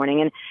next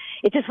morning. And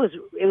it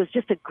was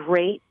just a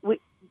great, it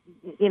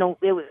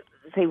was,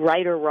 say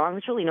right or wrong.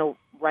 There's really no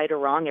right or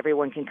wrong.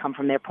 Everyone can come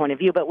from their point of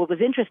view. But what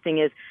was interesting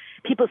is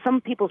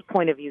some people's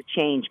point of view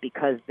changed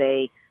because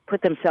they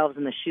put themselves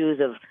in the shoes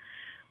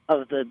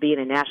of being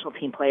a national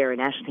team player, a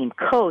national team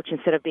coach,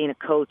 instead of being a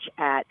coach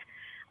at,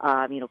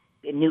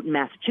 in Newton,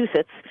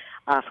 Massachusetts,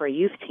 for a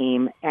youth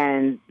team,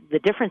 and the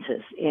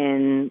differences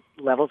in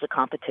levels of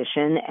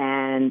competition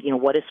and,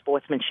 what does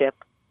sportsmanship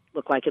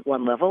look like at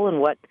one level, and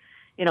what,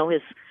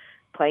 is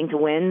playing to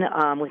win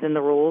within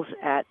the rules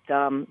at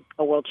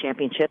a world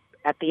championship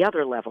at the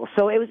other level.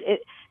 So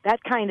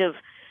that kind of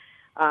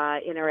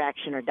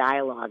interaction or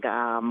dialogue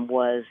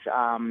was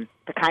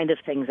the kind of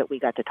things that we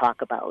got to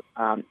talk about,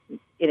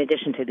 in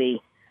addition to the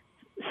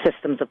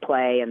systems of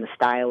play and the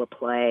style of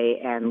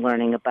play and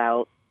learning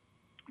about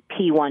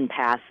P1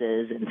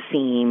 passes and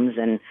seams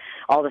and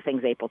all the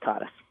things April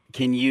taught us.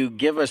 Can you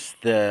give us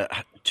the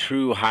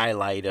true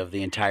highlight of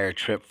the entire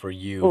trip for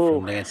you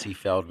from Nancy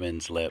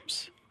Feldman's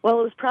lips? Well,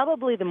 it was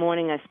probably the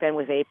morning I spent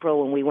with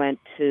April when we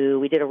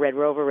did a Red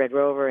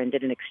Rover, and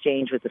did an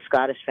exchange with the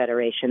Scottish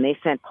Federation. They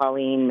sent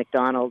Pauline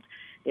McDonald,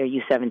 their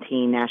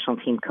U17 national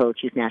team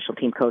coach, youth national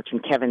team coach,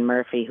 and Kevin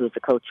Murphy, who's the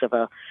coach of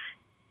a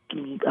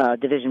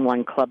Division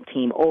I club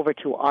team, over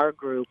to our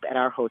group at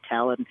our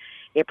hotel. And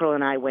April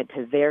and I went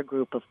to their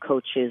group of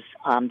coaches.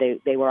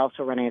 They were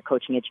also running a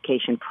coaching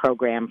education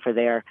program for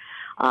their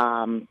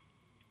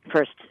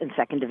first and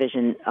second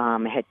division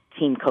head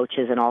team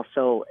coaches, and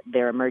also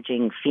their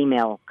emerging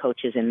female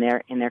coaches in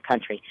their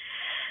country.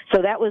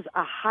 So that was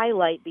a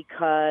highlight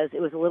because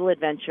it was a little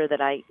adventure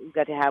that I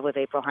got to have with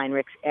April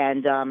Heinrichs.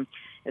 And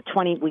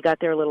we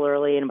got there a little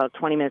early, and about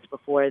 20 minutes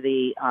before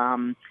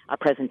our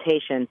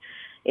presentation,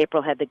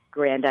 April had the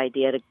grand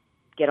idea to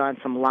get on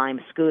some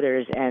Lime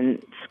scooters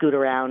and scoot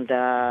around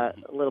a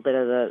little bit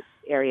of the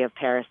area of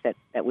Paris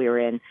that we were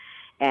in.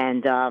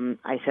 And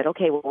I said,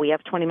 okay, well, we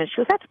have 20 minutes. She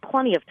goes, that's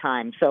plenty of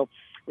time. So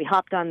we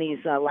hopped on these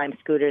Lime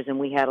scooters, and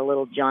we had a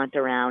little jaunt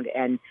around.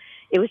 And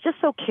it was just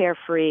so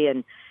carefree.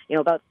 And,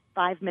 about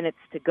 5 minutes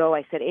to go,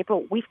 I said,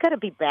 April, we've got to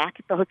be back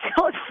at the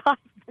hotel in 5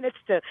 minutes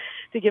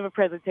to give a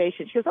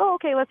presentation. She goes, oh,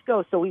 okay, let's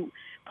go. So we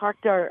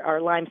parked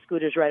our Lime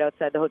scooters right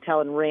outside the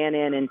hotel and ran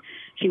in. And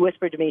she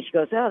whispered to me, she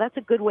goes, oh, that's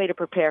a good way to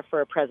prepare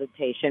for a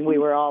presentation. We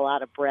were all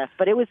out of breath.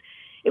 But it was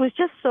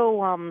just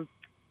so,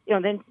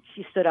 then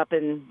she stood up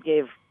and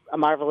gave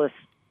marvelous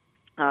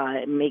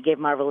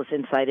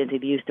insight into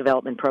the youth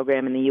development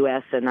program in the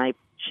U.S., and I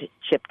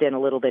chipped in a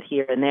little bit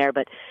here and there.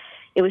 But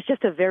it was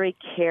just a very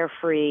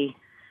carefree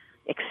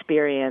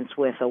experience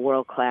with a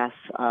world-class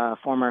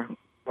former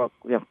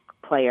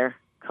player,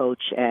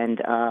 coach,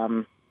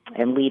 and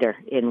leader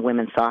in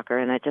women's soccer,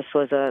 and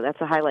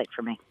that's a highlight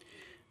for me.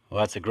 Well,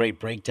 that's a great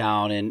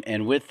breakdown,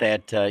 and with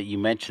that, you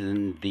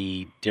mentioned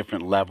the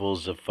different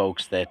levels of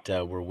folks that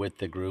were with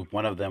the group.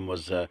 One of them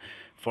was a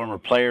former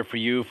player for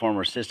you,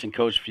 former assistant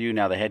coach for you,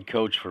 now the head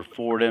coach for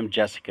Fordham,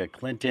 Jessica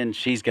Clinton.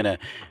 She's going to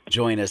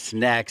join us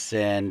next,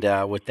 and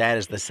with that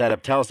as the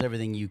setup, tell us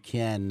everything you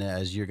can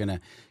as you're going to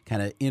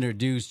kind of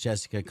introduce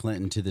Jessica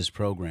Clinton to this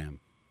program.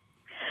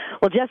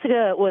 Well,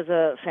 Jessica was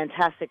a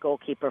fantastic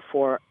goalkeeper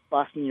for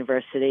Boston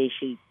University.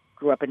 She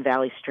grew up in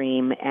Valley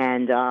Stream,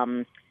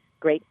 and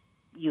great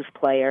youth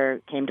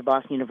player, came to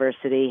Boston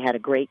University, had a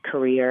great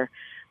career,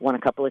 won a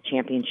couple of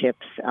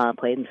championships,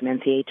 played in some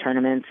NCAA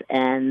tournaments,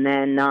 and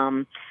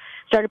then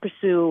started to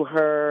pursue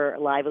her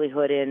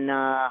livelihood in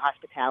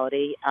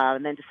hospitality,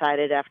 and then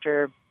decided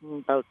after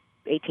about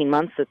 18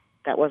 months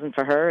that wasn't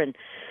for her, and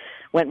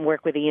went and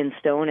worked with Ian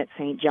Stone at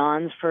St.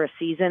 John's for a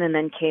season, and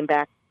then came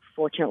back,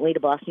 fortunately, to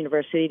Boston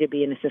University to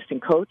be an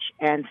assistant coach,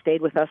 and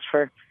stayed with us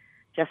for,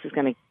 Jess is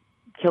going to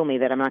kill me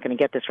that I'm not going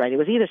to get this right. It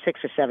was either 6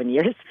 or 7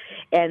 years,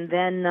 and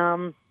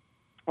then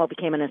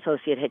became an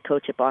associate head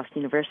coach at Boston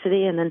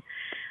University, and then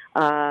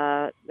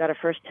got her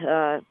first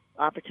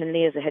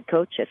opportunity as a head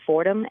coach at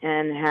Fordham,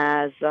 and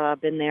has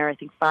been there, I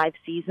think, 5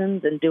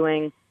 seasons, and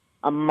doing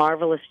a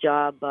marvelous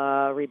job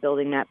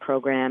rebuilding that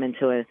program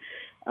into a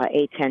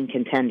A10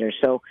 contender.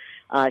 So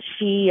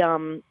she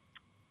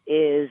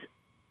is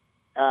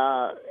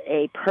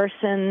a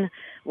person,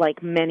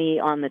 like many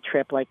on the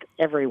trip, like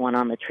everyone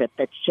on the trip,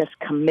 that's just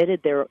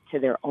committed to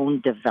their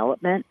own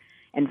development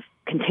and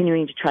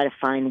continuing to try to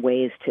find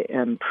ways to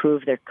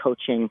improve their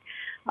coaching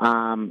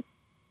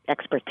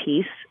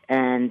expertise.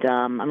 And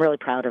I'm really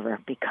proud of her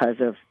because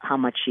of how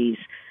much she's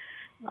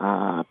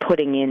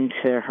putting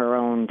into her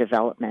own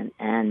development.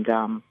 And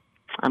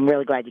I'm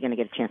really glad you're going to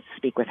get a chance to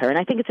speak with her. And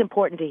I think it's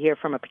important to hear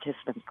from a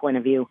participant's point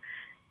of view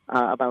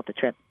about the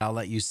trip. I'll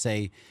let you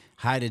say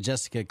hi to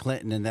Jessica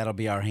Clinton, and that'll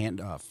be our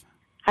handoff.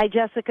 Hi,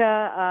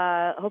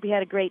 Jessica. Hope you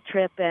had a great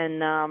trip,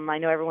 and I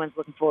know everyone's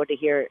looking forward to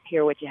hear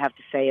what you have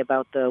to say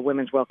about the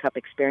Women's World Cup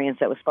experience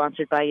that was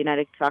sponsored by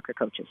United Soccer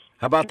Coaches.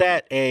 How about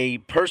that? A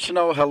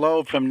personal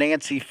hello from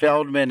Nancy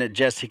Feldman at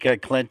Jessica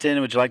Clinton.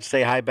 Would you like to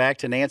say hi back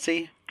to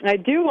Nancy? I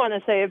do want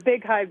to say a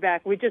big hi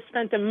back. We just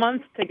spent a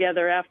month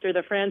together after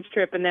the France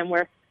trip, and then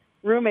we're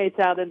roommates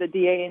out at the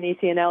DA and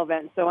ECNL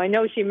event. So I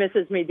know she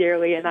misses me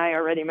dearly, and I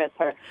already miss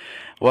her.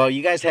 Well,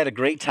 you guys had a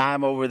great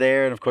time over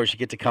there, and of course you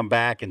get to come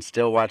back and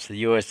still watch the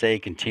USA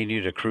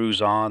continue to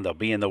cruise on. They'll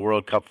be in the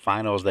World Cup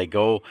finals. They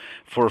go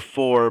for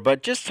 4.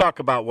 But just talk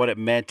about what it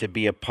meant to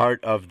be a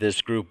part of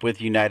this group with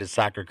United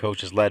Soccer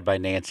Coaches led by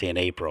Nancy and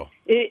April.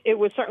 It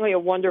was certainly a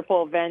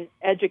wonderful event,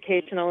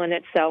 educational in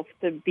itself,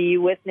 to be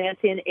with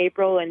Nancy and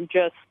April and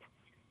just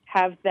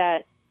have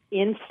that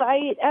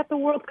insight at the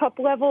World Cup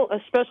level,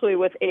 especially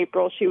with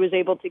April. She was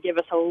able to give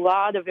us a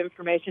lot of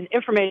information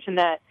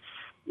that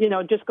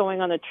just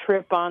going on a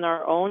trip on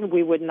our own,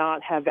 we would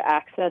not have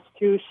access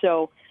to.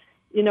 So,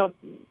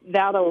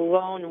 that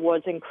alone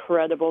was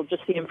incredible,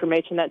 just the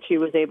information that she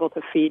was able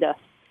to feed us.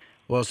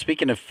 Well,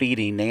 speaking of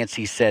feeding,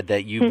 Nancy said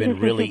that you've been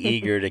really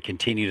eager to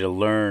continue to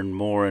learn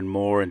more and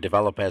more and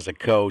develop as a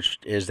coach.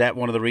 Is that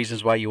one of the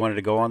reasons why you wanted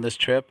to go on this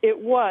trip? It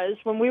was.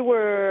 When we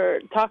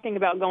were talking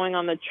about going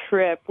on the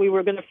trip, we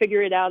were going to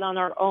figure it out on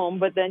our own,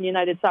 but then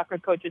United Soccer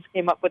Coaches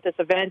came up with this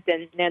event,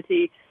 and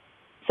Nancy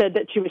said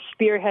that she was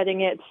spearheading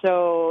it.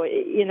 So,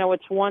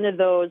 it's one of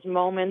those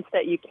moments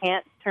that you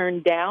can't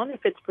turn down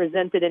if it's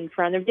presented in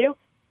front of you.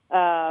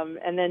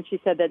 And then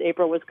she said that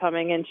April was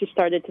coming, and she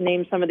started to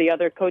name some of the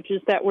other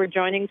coaches that were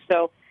joining.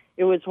 So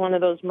it was one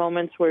of those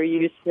moments where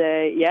you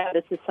say, yeah,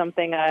 this is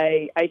something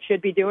I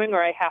should be doing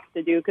or I have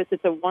to do, because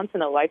it's a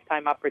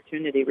once-in-a-lifetime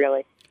opportunity,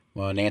 really.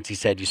 Well, Nancy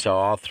said you saw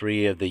all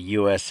 3 of the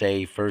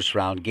USA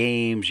first-round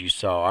games. You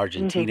saw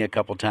Argentina a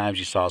couple times.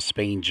 You saw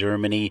Spain,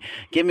 Germany.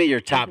 Give me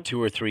your top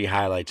 2 or 3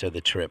 highlights of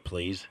the trip,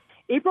 please.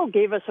 April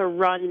gave us a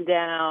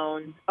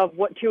rundown of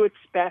what to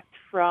expect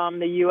from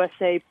the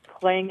USA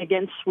playing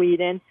against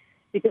Sweden,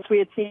 because we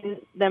had seen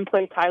them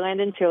play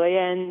Thailand and Chile,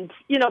 and,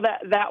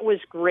 that was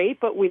great,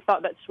 but we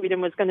thought that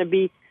Sweden was going to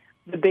be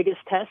the biggest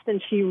test,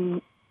 and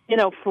she,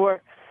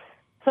 for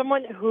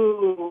someone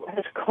who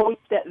has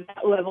coached at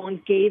that level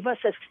and gave us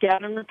a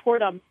scouting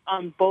report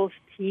on both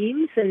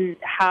teams and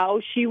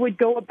how she would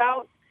go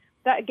about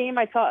that game,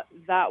 I thought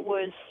that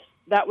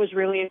was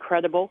really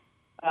incredible.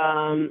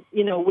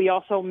 We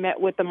also met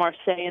with the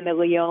Marseille and the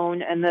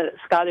Lyon and the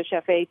Scottish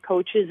FA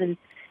coaches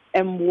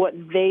and what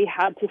they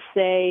had to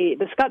say,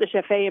 the Scottish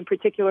FA in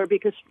particular,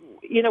 because,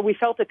 we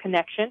felt a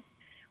connection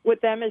with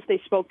them as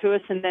they spoke to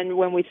us. And then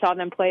when we saw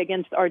them play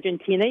against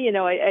Argentina,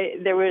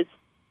 there was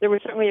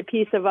certainly a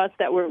piece of us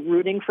that were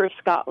rooting for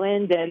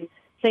Scotland, and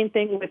same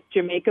thing with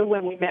Jamaica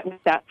when we met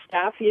with that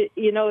staff.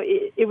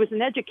 It was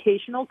an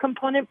educational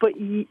component, but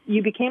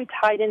you became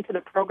tied into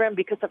the program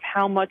because of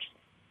how much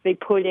they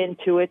put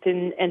into it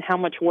and how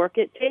much work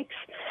it takes.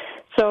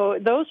 So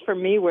those, for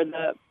me, were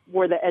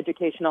the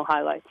educational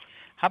highlights.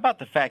 How about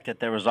the fact that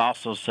there was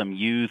also some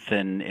youth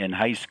and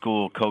high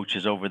school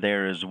coaches over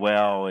there as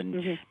well,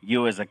 and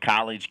you as a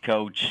college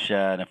coach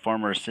and a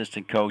former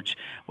assistant coach,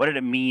 what did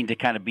it mean to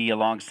kind of be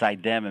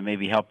alongside them and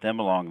maybe help them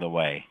along the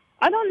way?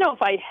 I don't know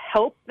if I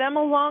helped them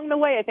along the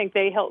way. I think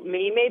they helped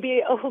me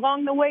maybe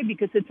along the way,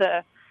 because it's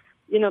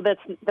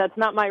that's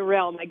not my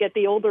realm. I get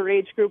the older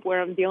age group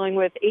where I'm dealing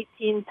with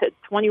 18 to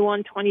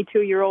 21,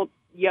 22-year-old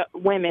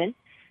women.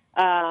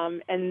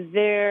 And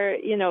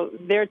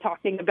they're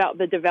talking about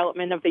the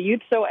development of the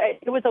youth. So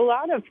it was a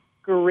lot of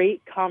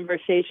great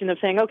conversation of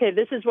saying, okay,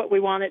 this is what we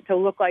want it to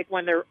look like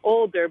when they're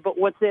older, but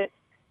what's it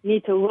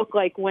need to look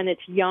like when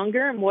it's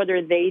younger, and what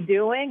are they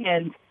doing?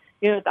 And,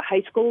 at the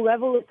high school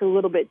level, it's a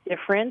little bit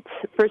different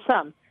for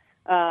some.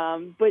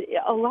 But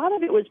a lot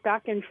of it was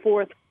back and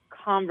forth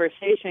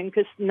conversation,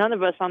 because none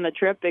of us on the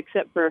trip,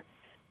 except for,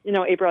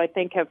 April, I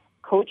think, have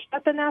coached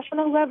at the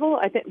national level.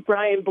 I think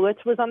Brian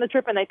Blitz was on the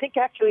trip, and I think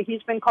actually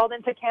he's been called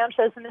into camps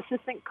as an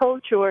assistant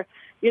coach or,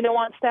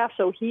 on staff,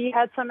 so he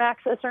had some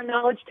access or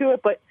knowledge to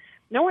it, but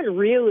no one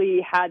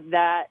really had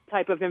that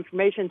type of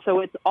information. So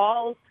it's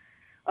all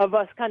of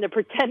us kind of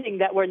pretending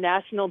that we're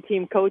national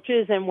team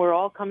coaches, and we're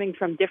all coming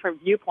from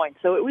different viewpoints.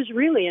 So it was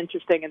really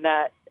interesting in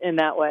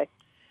that way.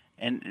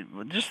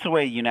 And just the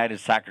way United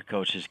Soccer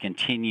Coaches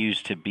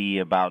continues to be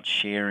about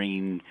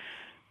sharing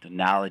the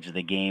knowledge of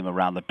the game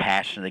around the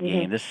passion of the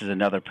game. This is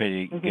another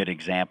pretty good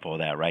example of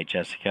that, right,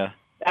 Jessica?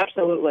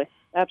 Absolutely.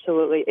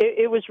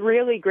 It was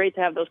really great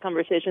to have those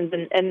conversations.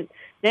 And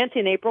Nancy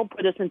and April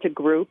put us into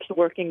groups,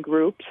 working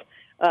groups,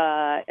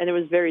 and it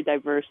was very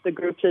diverse. The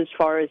groups as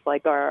far as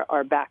like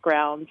our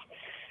backgrounds,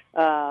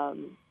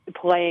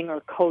 playing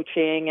or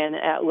coaching and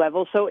at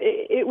level. So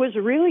it was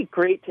really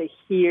great to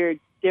hear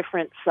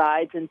different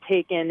sides and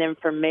take in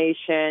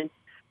information.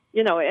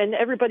 And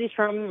everybody's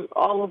from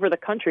all over the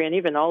country and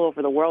even all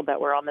over the world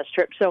that were on this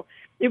trip. So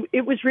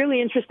it was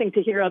really interesting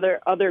to hear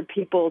other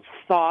people's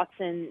thoughts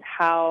and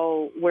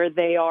where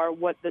they are,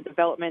 what the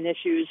development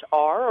issues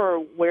are, or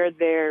where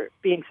they're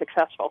being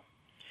successful.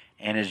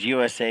 And as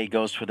USA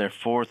goes for their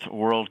 4th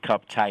World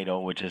Cup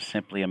title, which is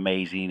simply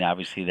amazing,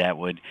 obviously that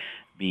would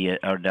be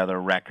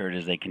another record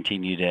as they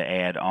continue to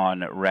add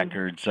on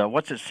records. So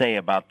what's it say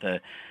about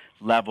the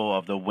level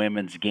of the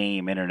women's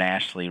game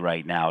internationally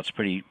right now? It's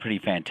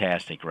pretty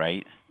fantastic,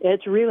 right?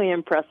 It's really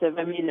impressive.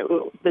 I mean,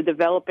 the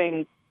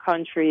developing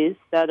countries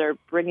that are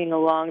bringing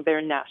along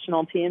their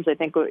national teams, I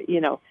think,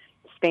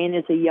 Spain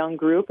is a young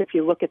group. If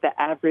you look at the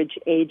average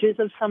ages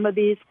of some of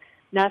these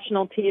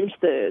national teams,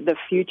 the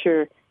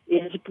future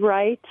is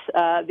bright.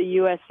 The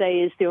USA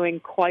is doing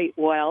quite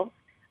well,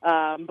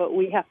 but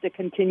we have to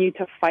continue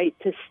to fight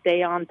to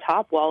stay on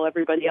top while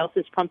everybody else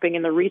is pumping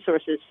in the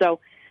resources. So,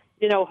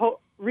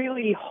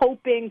 really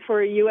hoping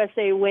for a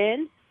USA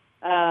win,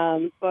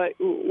 but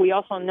we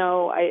also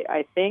know,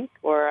 I think,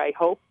 or I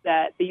hope,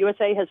 that the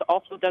USA has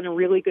also done a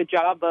really good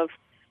job of,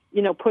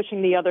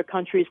 pushing the other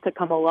countries to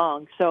come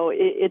along. So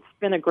it's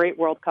been a great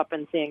World Cup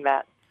and seeing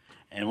that.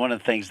 And one of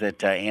the things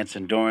that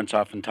Anson Dorrance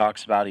often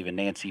talks about, even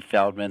Nancy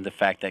Feldman, the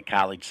fact that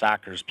college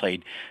soccer has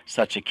played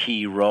such a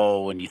key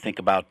role when you think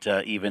about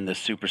even the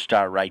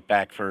superstar right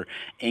back for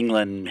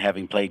England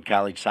having played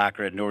college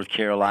soccer at North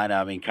Carolina.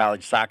 I mean,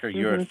 college soccer,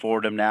 you're at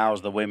Fordham now as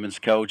the women's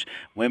coach.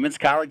 Women's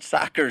college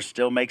soccer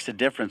still makes a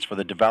difference for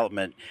the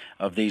development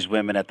of these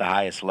women at the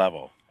highest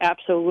level.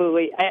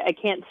 Absolutely. I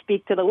can't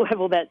speak to the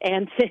level that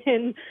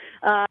Anson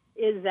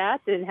is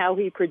at and how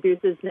he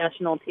produces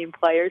national team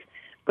players.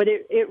 But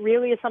it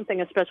really is something,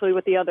 especially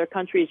with the other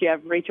countries. You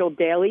have Rachel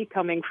Daly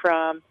coming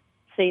from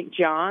St.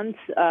 John's.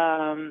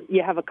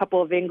 You have a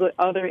couple of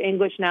other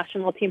English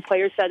national team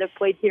players that have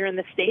played here in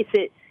the States.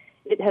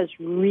 It has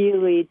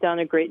really done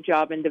a great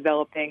job in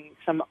developing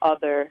some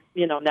other,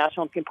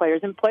 national team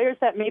players and players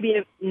that maybe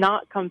have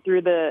not come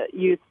through the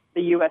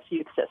U.S.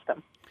 youth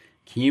system.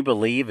 Can you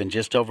believe in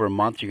just over a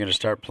month you're going to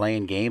start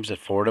playing games at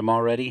Fordham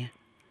already?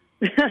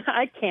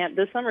 I can't.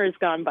 The summer has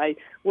gone by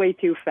way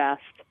too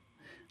fast.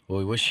 Well,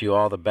 we wish you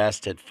all the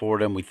best at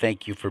Fordham. We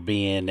thank you for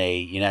being a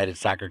United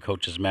Soccer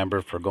Coaches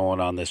member, for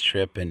going on this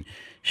trip and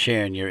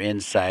sharing your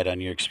insight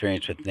on your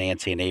experience with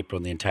Nancy and April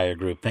and the entire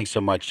group. Thanks so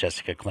much,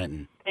 Jessica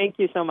Clinton. Thank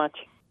you so much.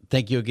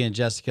 Thank you again,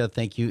 Jessica.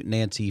 Thank you,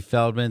 Nancy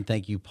Feldman.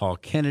 Thank you, Paul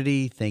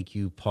Kennedy. Thank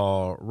you,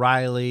 Paul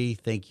Riley.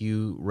 Thank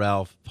you,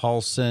 Ralph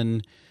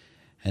Paulson.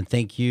 And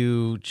thank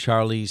you,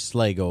 Charlie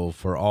Slago,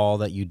 for all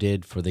that you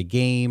did for the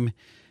game.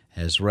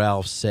 As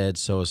Ralph said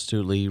so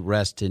astutely,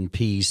 rest in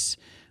peace.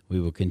 We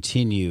will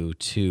continue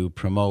to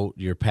promote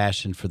your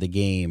passion for the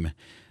game.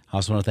 I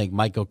also want to thank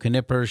Michael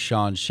Knipper,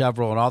 Sean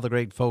Chevrolet, and all the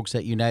great folks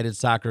at United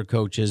Soccer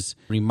Coaches,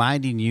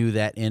 reminding you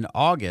that in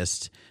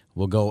August,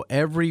 we'll go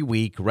every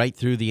week right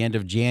through the end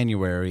of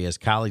January as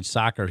college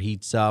soccer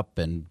heats up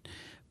and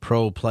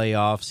pro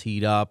playoffs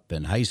heat up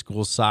and high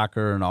school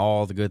soccer and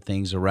all the good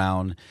things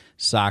around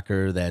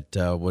soccer that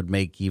would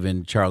make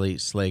even Charlie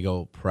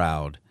Slago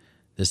proud.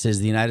 This is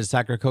the United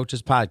Soccer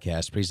Coaches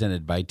Podcast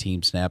presented by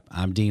Team Snap.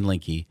 I'm Dean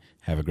Linke.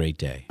 Have a great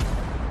day.